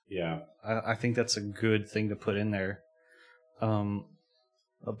that. Yeah. I think that's a good thing to put in there. I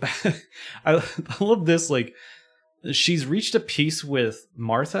love this, like, she's reached a peace with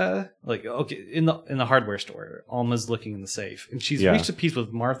Martha, like, okay, in the hardware store. Alma's looking in the safe, and she's reached a peace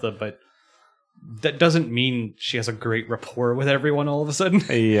with Martha, but that doesn't mean she has a great rapport with everyone all of a sudden.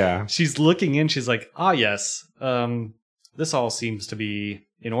 Yeah. She's looking in, she's like, yes, this all seems to be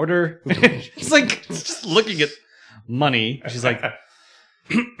in order. She's like just looking at money. She's like,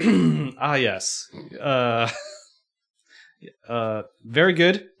 yes. Very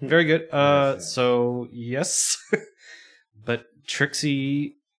good. Very good. So yes. But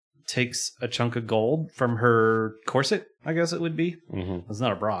Trixie takes a chunk of gold from her corset, I guess it would be. It's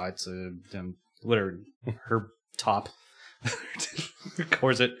not a bra, it's a whatever, her top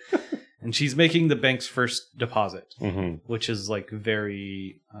corset. And she's making the bank's first deposit, which is like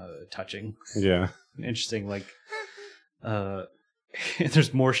very touching. Yeah. Interesting. Like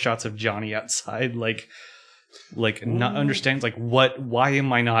there's more shots of Johnny outside, like not understands, like, why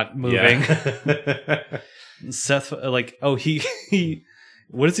am I not moving? Yeah. Seth, like, oh, he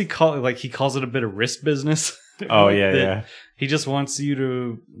what does he call it? Like, he calls it a bit of wrist business. Oh yeah. He just wants you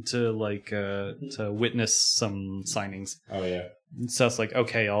to witness some signings. Oh yeah. And Seth's like,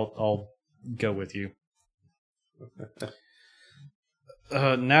 okay, I'll go with you.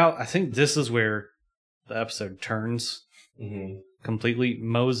 Now I think this is where the episode turns completely.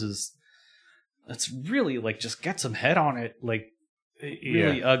 Moses, it's really like just get some head on it, like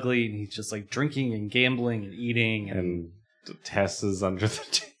really ugly, and he's just like drinking and gambling and eating, and Tess is under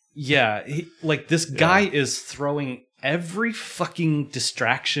the yeah, like this guy is throwing every fucking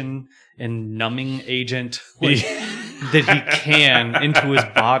distraction and numbing agent that he can into his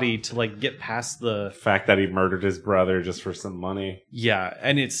body to like get past the fact that he murdered his brother just for some money. Yeah,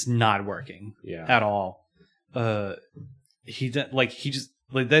 and it's not working at all. Then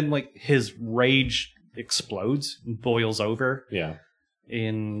his rage explodes and boils over. Yeah.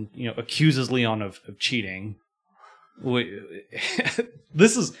 And accuses Leon of cheating.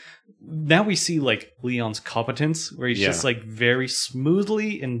 This is now we see like Leon's competence, where he's just like very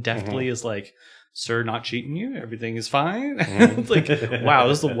smoothly and deftly is like, "Sir, not cheating you. Everything is fine." It's like, wow,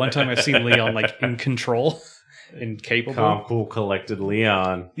 this is the one time I've seen Leon like in control and capable. Calm, cool, collected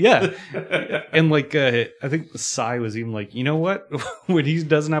Leon. Yeah, and like I think Sai was even like, you know what? When he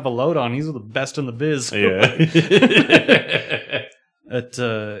doesn't have a load on, he's the best in the biz. Yeah.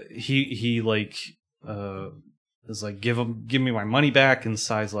 He like is like, give me my money back, and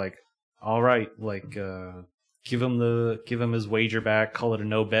Sai's like, all right, like give him his wager back, call it a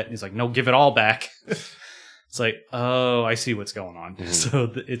no bet, and he's like, no, give it all back. It's like, oh, I see what's going on. So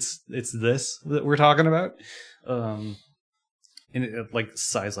it's this that we're talking about. And like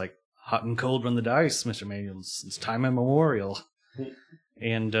Sai's like, hot and cold run the dice, Mr. Manuel, since time immemorial.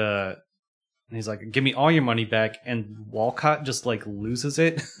 And he's like, give me all your money back, and Walcott just like loses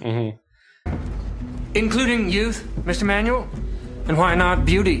it. Including youth, Mr. Manuel? And why not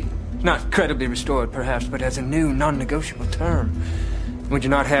beauty? Not credibly restored, perhaps, but as a new, non-negotiable term. Would you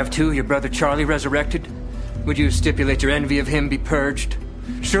not have, too, your brother Charlie resurrected? Would you stipulate your envy of him be purged?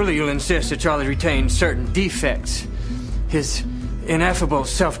 Surely you'll insist that Charlie retained certain defects. His ineffable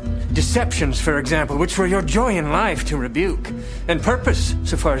self-deceptions, for example, which were your joy in life to rebuke. And purpose,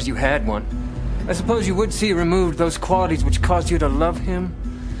 so far as you had one. I suppose you would see removed those qualities which caused you to love him,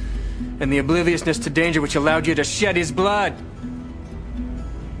 and the obliviousness to danger which allowed you to shed his blood.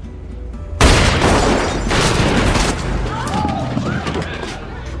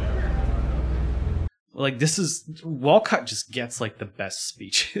 Like, this is Walcott just gets like the best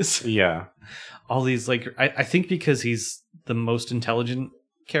speeches. Yeah. All these like I think because he's the most intelligent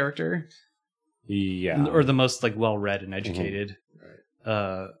character. Yeah. Or the most like well read and educated.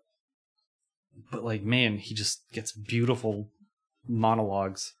 Right. But like, man, he just gets beautiful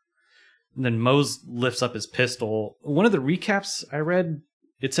monologues. And then Mose lifts up his pistol. One of the recaps I read,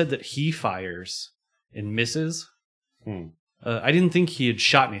 it said that he fires and misses. I didn't think he had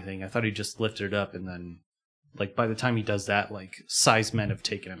shot anything. I thought he just lifted it up, and then, like, by the time he does that, like, Sai's men have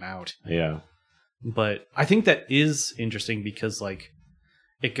taken him out. Yeah. But I think that is interesting because, like,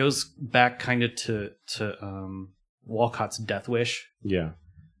 it goes back kind of to Walcott's death wish. Yeah.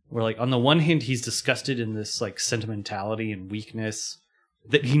 Where, like, on the one hand, he's disgusted in this, like, sentimentality and weakness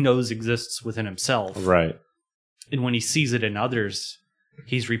that he knows exists within himself. Right. And when he sees it in others,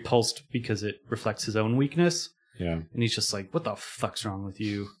 he's repulsed because it reflects his own weakness. Yeah. And he's just like, what the fuck's wrong with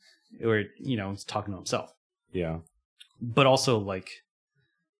you? Or, he's talking to himself. Yeah. But also, like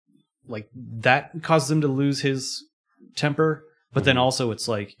that causes him to lose his temper. But then also it's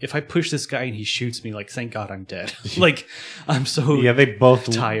like, if I push this guy and he shoots me, like, thank God I'm dead. Like, I'm so they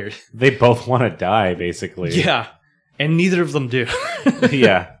both tired. They both want to die, basically. Yeah. And neither of them do.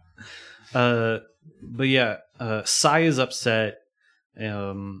 Yeah. But yeah, Sai is upset.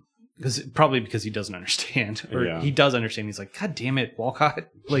 Because he doesn't understand, or he does understand. He's like, God damn it, Walcott!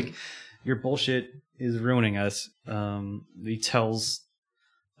 Like, your bullshit is ruining us. He tells,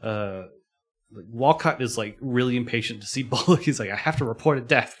 Walcott is like really impatient to see Bullock. He's like, I have to report a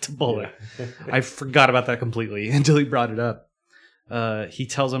death to Bullock. Yeah. I forgot about that completely until he brought it up. He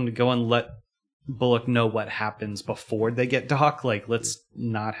tells him to go and let Bullock know what happens before they get Doc. Like, let's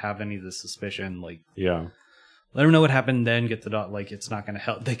not have any of the suspicion. Like, yeah. Let him know what happened, then get the dot. Like, it's not going to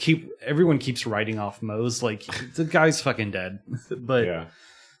help. Everyone keeps writing off Mose. Like, the guy's fucking dead. But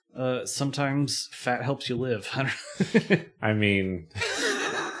sometimes fat helps you live. I mean,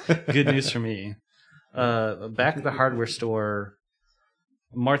 good news for me. Back at the hardware store,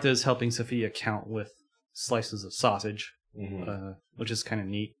 Martha is helping Sophia count with slices of sausage, which is kind of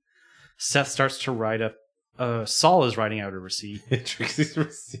neat. Seth starts to write up. Saul is writing out a receipt. Trixie's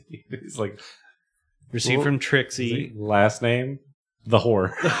receipt. He's like, receipt from Trixie. Last name? The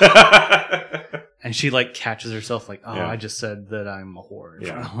whore. And she like catches herself like, oh, Yeah. I just said that I'm a whore.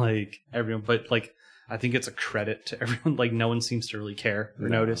 Yeah. Like, everyone, but like, I think it's a credit to everyone. Like, no one seems to really care or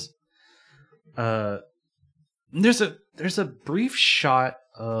notice. There's a brief shot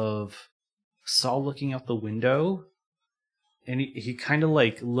of Saul looking out the window, and he kind of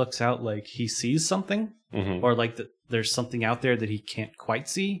like looks out like he sees something, or like there's something out there that he can't quite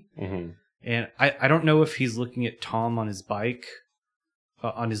see. And I don't know if he's looking at Tom on his bike,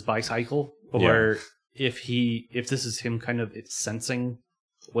 on his bicycle, or if this is him kind of sensing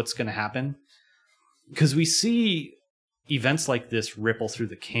what's going to happen, because we see events like this ripple through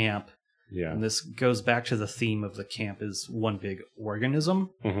the camp. Yeah. And this goes back to the theme of the camp is one big organism.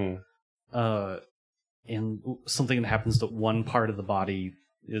 And something that happens to one part of the body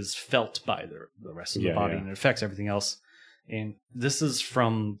is felt by the rest of the body, and it affects everything else. And this is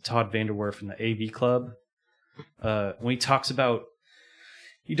from Todd VanDerWerff in the AV Club. When he talks about,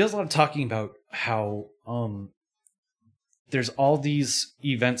 he does a lot of talking about how there's all these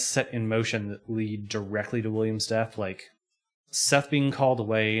events set in motion that lead directly to William's death, like Seth being called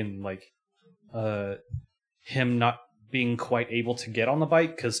away, and like him not being quite able to get on the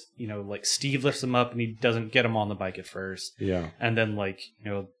bike because, you know, like Steve lifts him up and he doesn't get him on the bike at first. Yeah. And then, like, you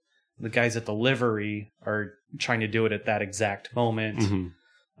know, the guys at the livery are trying to do it at that exact moment.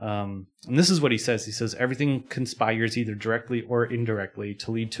 And this is what he says. He says, everything conspires either directly or indirectly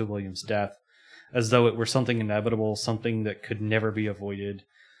to lead to William's death, as though it were something inevitable, something that could never be avoided.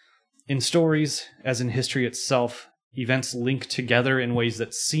 In stories, as in history itself, events link together in ways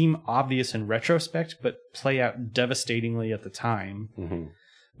that seem obvious in retrospect, but play out devastatingly at the time.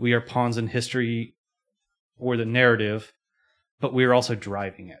 We are pawns in history or the narrative, but we are also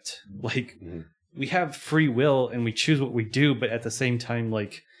driving it. Like, we have free will and we choose what we do, but at the same time,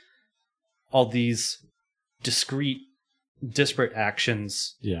 like, all these disparate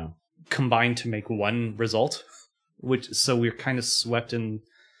actions combine to make one result, so we're kind of swept in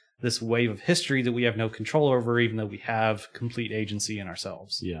this wave of history that we have no control over, even though we have complete agency in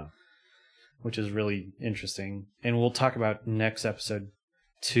ourselves. Yeah. Which is really interesting. And we'll talk about next episode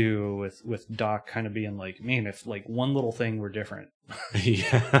too, with Doc kind of being like, man, if like one little thing were different.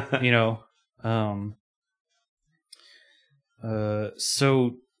 Yeah. You know?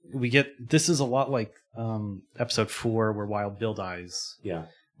 So we get, this is a lot like episode 4 where Wild Bill dies. Yeah.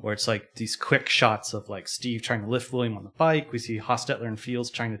 Where it's like these quick shots of like Steve trying to lift William on the bike. We see Hostetler and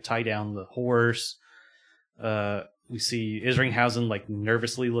Fields trying to tie down the horse. We see Isringhausen like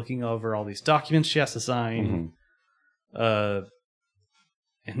nervously looking over all these documents she has to sign. And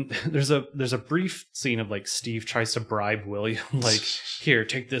there's a brief scene of like Steve tries to bribe William, like, here,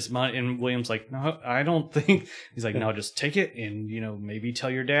 take this money. And William's like, no, I don't think. He's like, no, just take it and, you know, maybe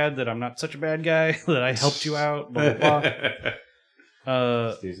tell your dad that I'm not such a bad guy, that I helped you out, blah, blah, blah.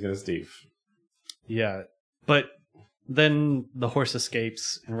 Steve's gonna Steve. Yeah, but then the horse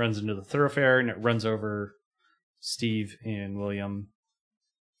escapes and runs into the thoroughfare, and it runs over Steve and William.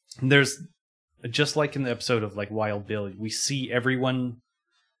 And there's, just like in the episode of like Wild Bill, we see everyone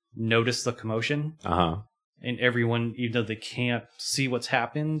notice the commotion, and everyone, even though they can't see what's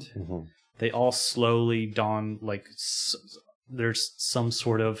happened, they all slowly dawn like there's some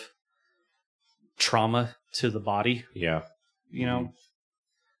sort of trauma to the body. Yeah. You know,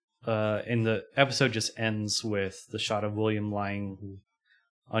 and the episode just ends with the shot of William lying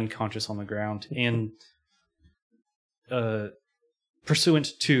unconscious on the ground. And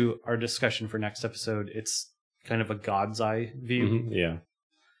pursuant to our discussion for next episode, it's kind of a God's eye view. Yeah.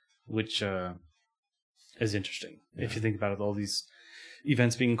 Which is interesting. If you think about it, all these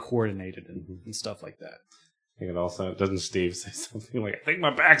events being coordinated and stuff like that. I think it also, doesn't Steve say something like, I think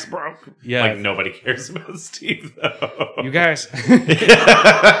my back's broke? Yeah. Like, nobody cares about Steve, though. You guys.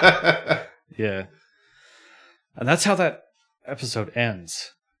 Yeah. And that's how that episode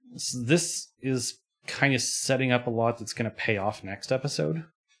ends. So this is kind of setting up a lot that's going to pay off next episode.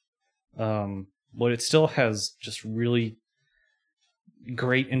 But it still has just really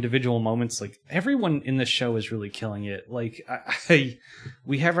great individual moments. Like, everyone in this show is really killing it. Like,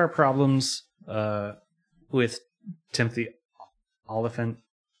 we have our problems with Timothy Oliphant,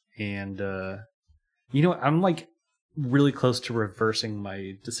 and you know, I'm like really close to reversing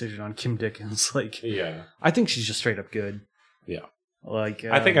my decision on Kim Dickens. Like, yeah, I think she's just straight up good. Yeah, like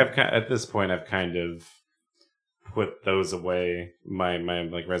I think at this point I've kind of put those away, my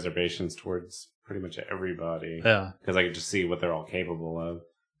like reservations towards pretty much everybody. Yeah, because I could just see what they're all capable of.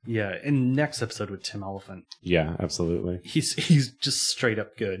 Yeah, in next episode with Tim Oliphant. Yeah, absolutely. He's just straight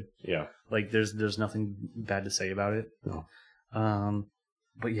up good. Yeah. Like, there's nothing bad to say about it. No.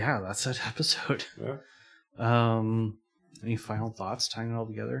 But yeah, that's that episode. Yeah. Any final thoughts tying it all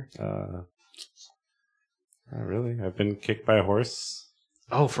together? Not really. I've been kicked by a horse.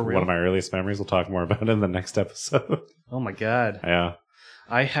 Oh, for real? One of my earliest memories. We'll talk more about it in the next episode. Oh my god. Yeah.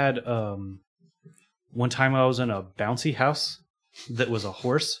 I had one time I was in a bouncy house that was a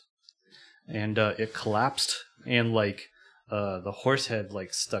horse, and it collapsed, and like the horse head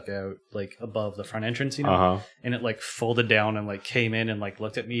like stuck out like above the front entrance, you know, and it like folded down and like came in and like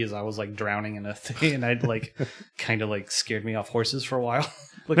looked at me as I was like drowning in a thing, and I'd like kind of like scared me off horses for a while.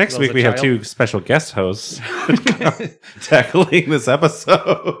 Next week we have 2 special guest hosts tackling this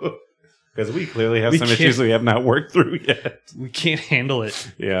episode. Because we clearly have some issues we have not worked through yet. We can't handle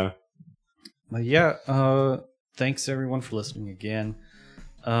it. Yeah. But yeah, thanks everyone for listening again.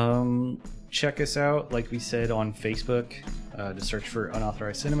 Check us out, like we said, on Facebook. To search for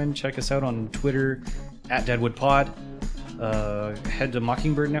Unauthorized Cinnamon. Check us out on Twitter at DeadwoodPod. Head to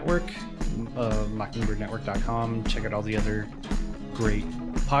Mockingbird Network, mockingbirdnetwork.com. Check out all the other great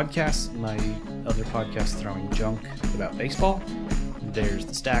podcasts. My other podcast, Throwing Junk, about baseball. There's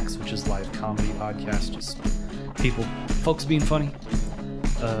The Stacks, which is live comedy podcast, just folks being funny.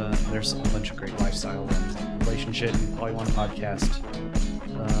 There's a bunch of great lifestyle and relationship and probably one podcast.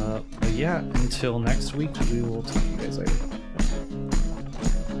 But yeah, until next week, we will talk to you guys later.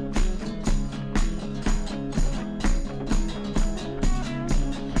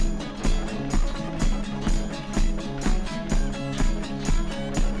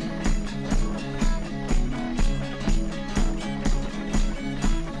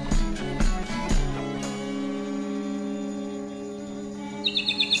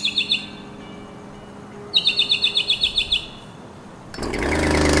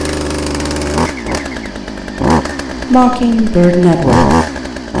 Mockingbird Network.